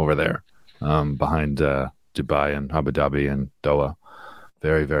over there, behind Dubai and Abu Dhabi and Doha.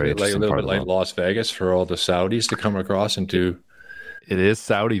 Very, very interesting. A little part bit of the like world. Las Vegas for all the Saudis to come across and do It is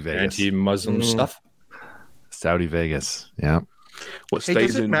Saudi Vegas. anti-Muslim stuff. Saudi Vegas. Yeah. What Hey, stays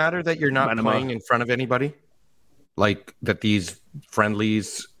does it in matter that you're not Manama? playing in front of anybody? Like that these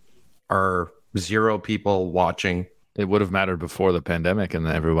friendlies are 0 people watching? It would have mattered before the pandemic, and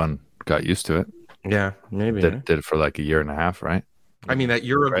everyone got used to it. Yeah, maybe. Did it for like a year and a half, right? I mean, that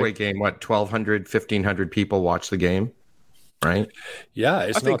Uruguay game, what, 1,200, 1,500 people watch the game, right? Yeah,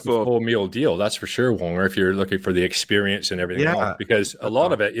 it's I think not the full meal deal, that's for sure, Wonger, if you're looking for the experience and everything else. Because a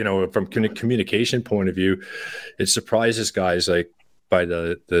lot of it, from communication point of view, it surprises guys like by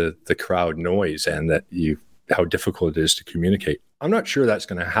the crowd noise and that how difficult it is to communicate. I'm not sure that's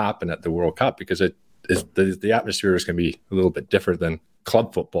going to happen at the World Cup because the atmosphere is going to be a little bit different than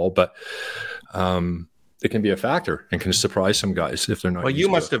club football, but it can be a factor and can surprise some guys if they're not. Well, you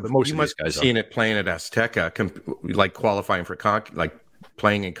must have guys seen it playing at Azteca, like qualifying for like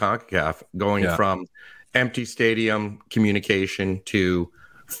playing in CONCACAF, going from empty stadium communication to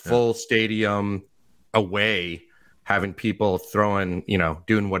full stadium away, having people throwing,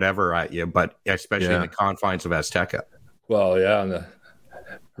 doing whatever at you, but especially in the confines of Azteca. Well, yeah, and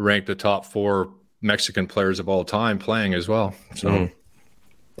ranked the top 4 Mexican players of all time playing as well. So,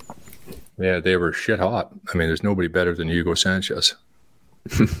 yeah, they were shit hot. I mean, there's nobody better than Hugo Sanchez.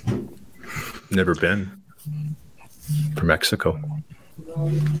 Never been for Mexico.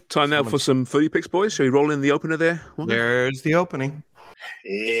 Time now for some footy picks, boys. Shall we roll in the opener there? There's the opening.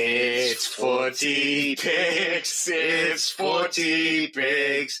 It's 40 picks, it's 40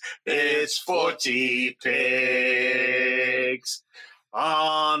 picks, it's 40 picks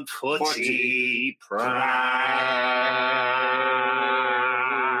on Footy Prime.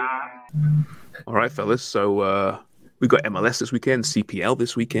 All right, fellas. So we've got MLS this weekend, CPL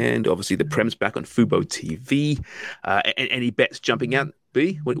this weekend. Obviously, the Prem's back on Fubo TV. Any bets jumping out?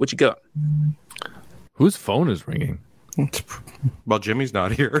 B, what you got? Whose phone is ringing? Well, Jimmy's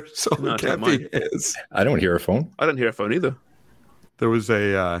not here, so No, it can't be his. I don't hear a phone. I don't hear a phone either. There was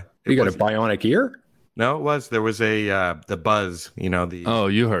a. You got a bionic ear? No, it was. There was a the buzz. The. Oh,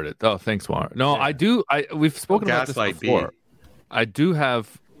 you heard it. Oh, thanks, Warren. No, I do. We've spoken about this Gaslight before. B. I do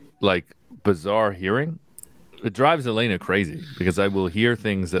have like bizarre hearing. It drives Elena crazy because I will hear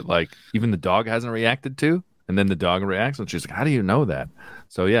things that like even the dog hasn't reacted to, and then the dog reacts, and she's like, "How do you know that?"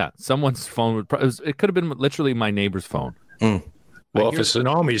 So yeah, someone's phone would. It could have been literally my neighbor's phone. Well, if a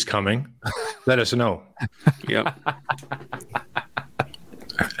tsunami's coming, let us know. Yeah.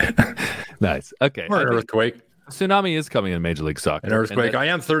 Nice. Okay. Or an earthquake. Tsunami is coming in Major League Soccer. An earthquake. I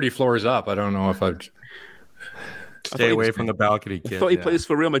am 30 floors up. I don't know if I'd Stay away from the balcony, kid. I thought he plays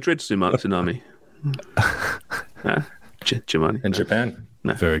for Real Madrid, Tsunami. Giovanni. in Japan.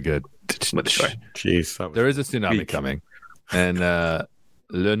 No. Very good. But try. Jeez, There is a tsunami coming, and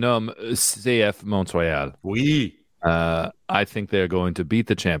le nom CF Montreal. Oui. I think they're going to beat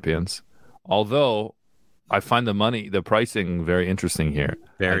the champions. Although I find the pricing very interesting here.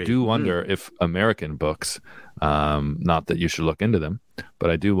 I do wonder if American books, not that you should look into them, but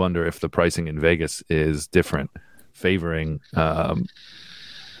I do wonder if the pricing in Vegas is different, favoring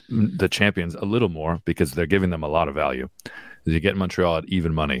the champions a little more because they're giving them a lot of value. You get Montreal at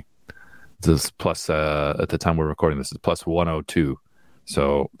even money. This is plus, at the time we're recording this, is plus 102.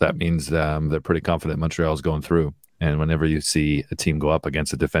 So that means they're pretty confident Montreal is going through. And whenever you see a team go up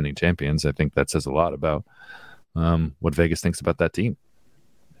against the defending champions, I think that says a lot about what Vegas thinks about that team.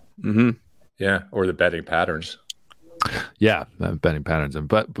 Mm-hmm. Yeah, or the betting patterns. Yeah, betting patterns.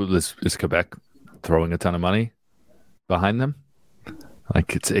 But is Quebec throwing a ton of money behind them?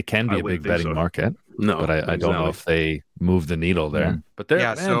 Like it can be a big betting market. No, but I don't know if they move the needle there. But they're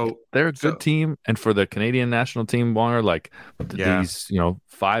a good team, and for the Canadian national team, Warner, like these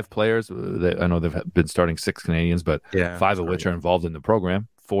 5 players. I know they've been starting 6 Canadians, but 5 of which are involved in the program.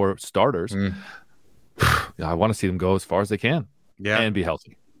 4 starters. I want to see them go as far as they can, and be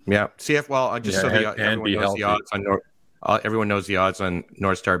healthy. Yeah, CF. Well, everyone knows the odds on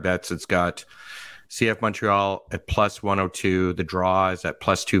North Star Bets. It's got CF Montreal at plus 102. The draw is at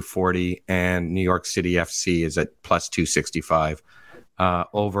plus 240, and New York City FC is at plus 265.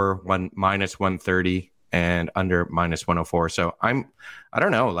 Over minus 130 and under minus 104. So I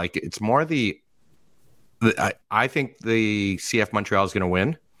don't know. Like it's more I think the CF Montreal is going to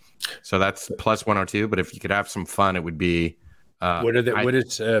win. So that's plus 102. But if you could have some fun, it would be. What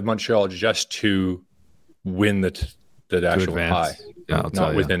is Montreal just to win the actual tie? Yeah,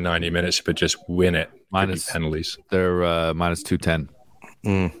 not within 90 minutes, but just win it. Minus penalties. They're minus 210.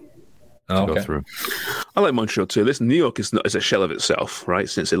 Okay. Go through. I like Montreal too. Listen, New York is a shell of itself, right?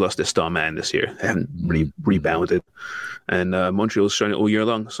 Since they lost their star man this year, they haven't really rebounded, and Montreal's shown it all year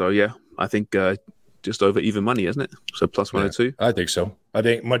long. So yeah, I think just over even money, isn't it? So plus 102. I think so. I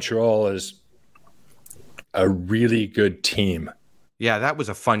think Montreal is a really good team. Yeah, that was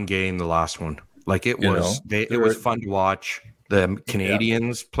a fun game. The last one, like it was, it was fun to watch. The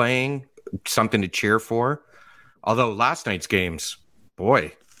Canadians playing, something to cheer for. Although last night's games,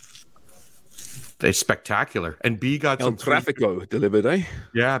 boy, they're spectacular. And B got some Trafico delivered, eh?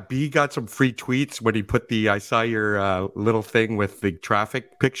 Yeah, B got some free tweets when he put I saw your little thing with the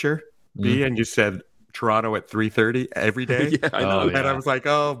traffic picture, B, and you said Toronto at 3:30 every day. Yeah, I know. And I was like,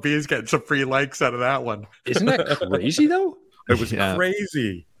 oh, B is getting some free likes out of that one. Isn't that crazy though? It was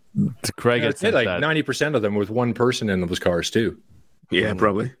crazy. To Craig, I'd say like 90% of them with one person in those cars too. Yeah,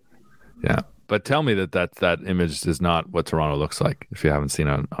 probably. Yeah, but tell me that image is not what Toronto looks like. If you haven't seen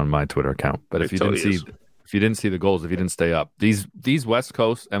it on my Twitter account, but if you didn't see the goals, if you didn't stay up, these West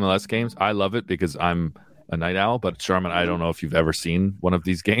Coast MLS games, I love it because I'm a night owl. But Sharman, I don't know if you've ever seen one of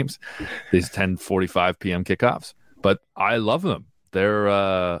these games, these 10:45 p.m. kickoffs, but I love them.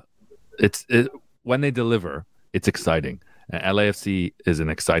 They're when they deliver, it's exciting. LAFC is an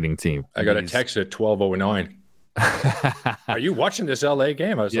exciting team. I got a text at 12:09. Are you watching this LA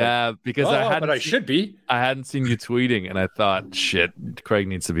game? I was because I should be. I hadn't seen you tweeting, and I thought, shit, Craig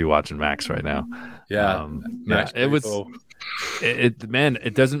needs to be watching Max right now. Max, it was. It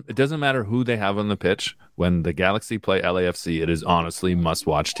doesn't matter who they have on the pitch. When the Galaxy play LAFC, it is honestly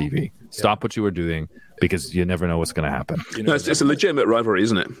must-watch TV. Stop what you were doing because you never know what's going to happen. It's a legitimate rivalry,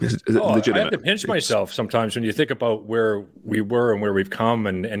 isn't it? I have to pinch myself sometimes when you think about where we were and where we've come,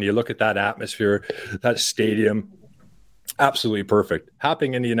 and you look at that atmosphere, that stadium, absolutely perfect.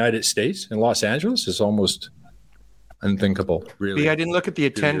 Happening in the United States, in Los Angeles, is almost unthinkable. Really, I didn't look at the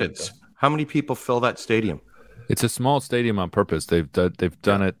attendance. How many people fill that stadium? It's a small stadium on purpose. They've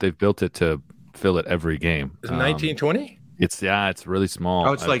done it. They've built it to fill it every game. Is it 1920? It's really small.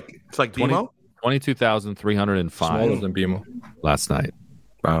 Oh, it's like BMO? 22,305. Smaller than BMO. Last night.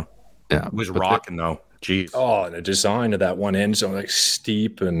 Wow. Yeah. It was rocking though. Jeez. Oh, the design of that one end zone, like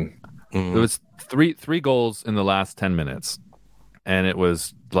steep and there was three goals in the last 10 minutes. And it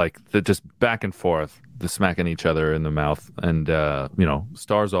was like just back and forth, the smacking each other in the mouth, and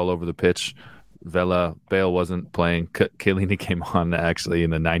stars all over the pitch. Vela, Bale wasn't playing. Chiellini came on actually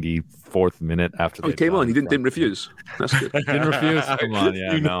in the 94th minute after. He came on. He didn't refuse. That's good. Didn't refuse. Come on,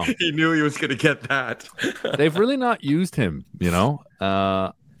 yeah, no. He knew he was going to get that. They've really not used him.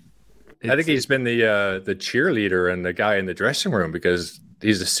 I think he's been the cheerleader and the guy in the dressing room because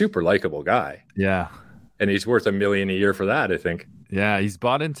he's a super likable guy. Yeah, and he's worth $1 million a year for that. I think. Yeah, he's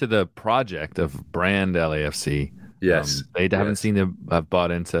bought into the project of brand LAFC. Yes, they haven't seen him bought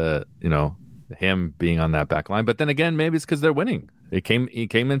into him being on that back line. But then again, maybe it's because they're winning. He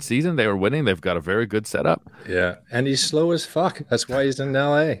came in season, they were winning. They've got a very good setup. Yeah, and he's slow as fuck. That's why he's in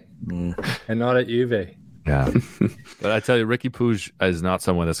LA and not at Juve. Yeah, but I tell you, Ricky Puig is not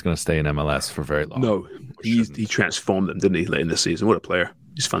someone that's going to stay in MLS for very long. No, he transformed them, didn't he, late in the season? What a player.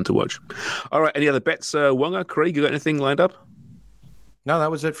 He's fun to watch. All right, any other bets, Wonga? Craig, you got anything lined up? No,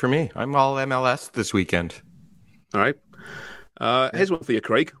 that was it for me. I'm all MLS this weekend. All right. Here's one for you,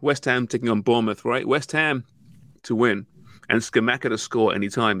 Craig. West Ham taking on Bournemouth, right? West Ham to win and Scamacca to score any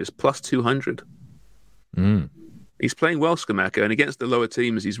time is plus 200. He's playing well, Scamacca, and against the lower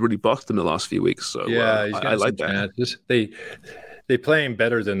teams, he's really bossed them the last few weeks. So I like that. They playing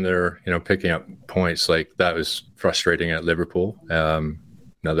better than they're picking up points. Like that was frustrating at Liverpool.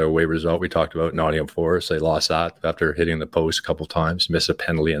 Another away result we talked about, Nottingham Forest. They lost that after hitting the post a couple times, missed a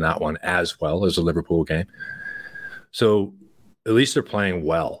penalty in that one as well as the Liverpool game. So at least they're playing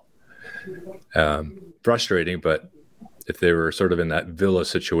well. frustrating, but if they were sort of in that Villa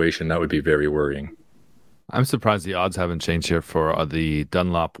situation, that would be very worrying. I'm surprised the odds haven't changed here for the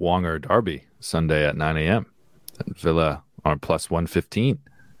Dunlop Wonger Derby Sunday at 9 a.m. Villa are plus 115.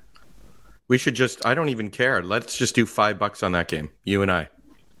 We should just, I don't even care. Let's just do $5 on that game. You and I.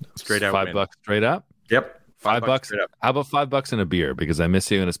 Straight out. $5 straight up? Yep. $5 straight up. How about $5 and a beer? Because I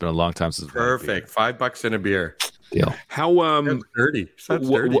miss you and it's been a long time since. Perfect. $5 and a beer. Deal. How Sounds dirty. Sounds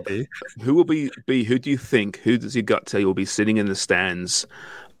dirty, B. Who will be who do you think, who does your gut tell you will be sitting in the stands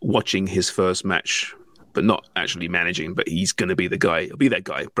watching his first match, but not actually managing, but he's going to be the guy. He'll be that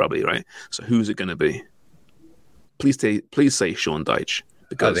guy probably, right? So who's it going to be? Please say Sean Dyche,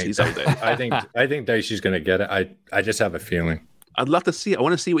 because he's out there. I think Dyche's going to get it. I just have a feeling. I'd love to see it. I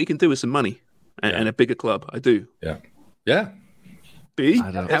want to see what he can do with some money and a bigger club. I do. Yeah. B,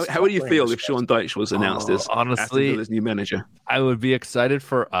 how would you feel if Sean Dyche was announced as honestly Villa's new manager? I would be excited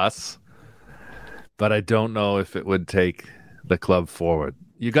for us, but I don't know if it would take the club forward.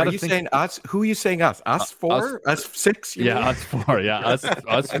 You got to think. Saying us? Who are you saying us? Us four? Us six? Us four. Yeah,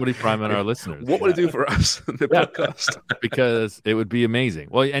 us Footy Prime and our listeners. What would it do for us on the podcast? Because it would be amazing.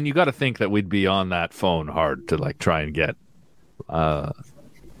 Well, and you got to think that we'd be on that phone hard to like try and get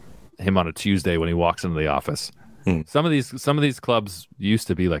him on a Tuesday when he walks into the office. Some of these clubs used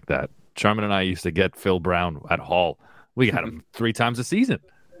to be like that. Charmin and I used to get Phil Brown at Hull. We got him 3 times a season.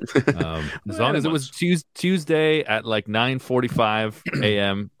 As long as it was Tuesday at like 9:45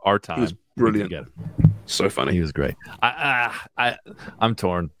 a.m. our time. He was brilliant. So funny. He was great. I'm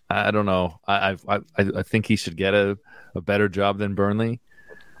torn. I don't know. I think he should get a better job than Burnley,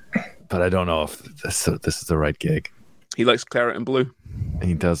 but I don't know if this is the right gig. He likes claret and blue.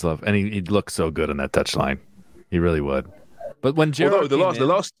 He does love, and he'd look so good on that touchline. He really would. But when Gerrard the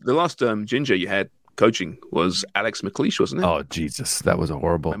last ginger you had coaching was Alex McLeish, wasn't it? Oh Jesus, that was a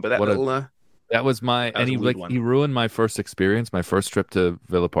horrible. Remember that that was my, and he ruined my first experience, my first trip to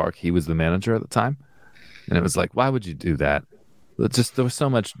Villa Park. He was the manager at the time, and it was like, why would you do that? There was so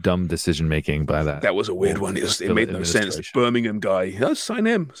much dumb decision making by that. That was a weird one. It made no sense. Birmingham guy, let's sign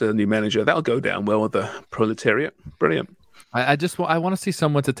him. So the new manager, that'll go down well with the proletariat. Brilliant. I want to see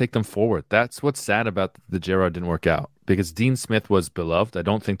someone to take them forward. That's what's sad about the Gerrard didn't work out, because Dean Smith was beloved. I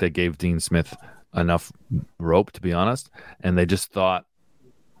don't think they gave Dean Smith enough rope, to be honest, and they just thought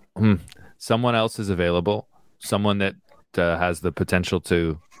someone else is available, someone that has the potential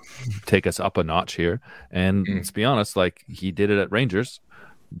to take us up a notch here. And let's be honest, like he did it at Rangers.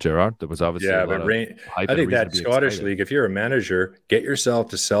 Gerrard, there was obviously a lot of hype. I think that Scottish league, if you're a manager, get yourself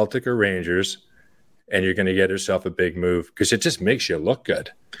to Celtic or Rangers, and you're going to get yourself a big move, because it just makes you look good.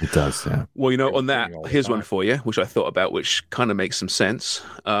 It does, yeah. Well, on that, here's one for you, which I thought about, which kind of makes some sense.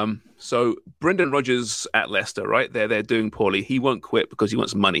 So Brendan Rodgers at Leicester, right? They're doing poorly. He won't quit because he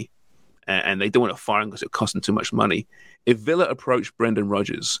wants money, and they don't want to fire him because it costs him too much money. If Villa approach Brendan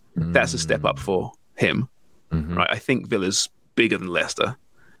Rodgers, that's a step up for him, right? I think Villa's bigger than Leicester,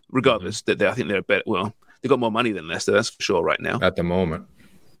 regardless. That I think they're better. Well, they've got more money than Leicester, that's for sure right now. At the moment.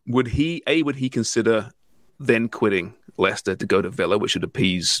 Would he consider then quitting Leicester to go to Villa, which would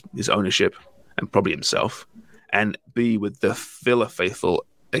appease his ownership and probably himself, and B, would the Villa faithful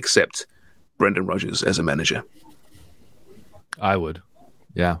accept Brendan Rodgers as a manager? I would.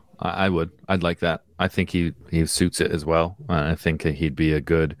 Yeah, I would. I'd like that. I think he suits it as well. I think he'd be a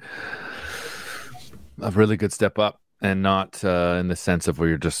really good step up, and not in the sense of where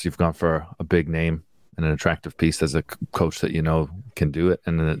you've gone for a big name and an attractive piece as a coach that can do it,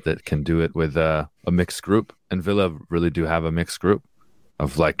 and that can do it with a mixed group. And Villa really do have a mixed group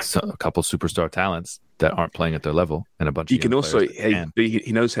of like a couple superstar talents that aren't playing at their level, and a bunch. He can also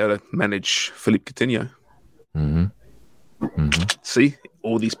he knows how to manage Philippe Coutinho. See,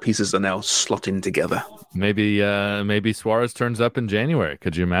 all these pieces are now slotting together. Maybe Suarez turns up in January.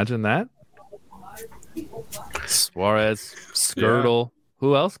 Could you imagine that? Suarez, Skirtle. Yeah.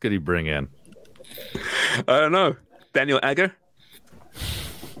 Who else could he bring in? I don't know. Daniel Agger.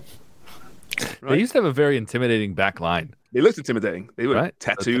 Right. They used to have a very intimidating back line. They looked intimidating. They were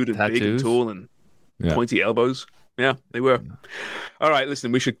tattooed and big and tall and pointy elbows. Yeah, they were. All right,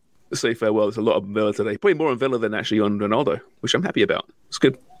 listen, we should say farewell. There's a lot of Villa today. Probably more on Villa than actually on Ronaldo, which I'm happy about. It's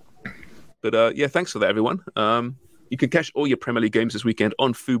good. But thanks for that, everyone. You can catch all your Premier League games this weekend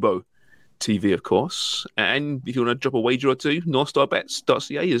on Fubo TV, of course. And if you want to drop a wager or two,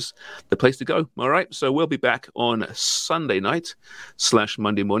 NorthStarBets.ca is the place to go. All right, so we'll be back on Sunday night /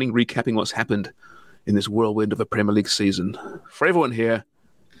 Monday morning, recapping what's happened in this whirlwind of a Premier League season. For everyone here,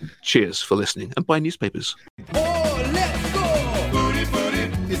 cheers for listening, and buy newspapers. Oh, let's go! Booty,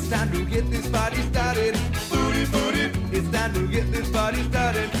 booty, it's time to get this party started. Booty, booty, it's time to get this party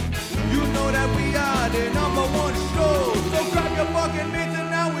started.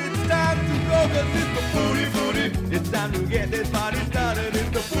 'cause it's the footy. It's time to get this party started. It's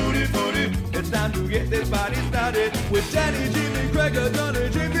the footy. It's time to get this party started. With Danny, Jimmy, Craig, Donna,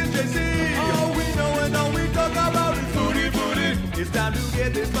 Jimmy.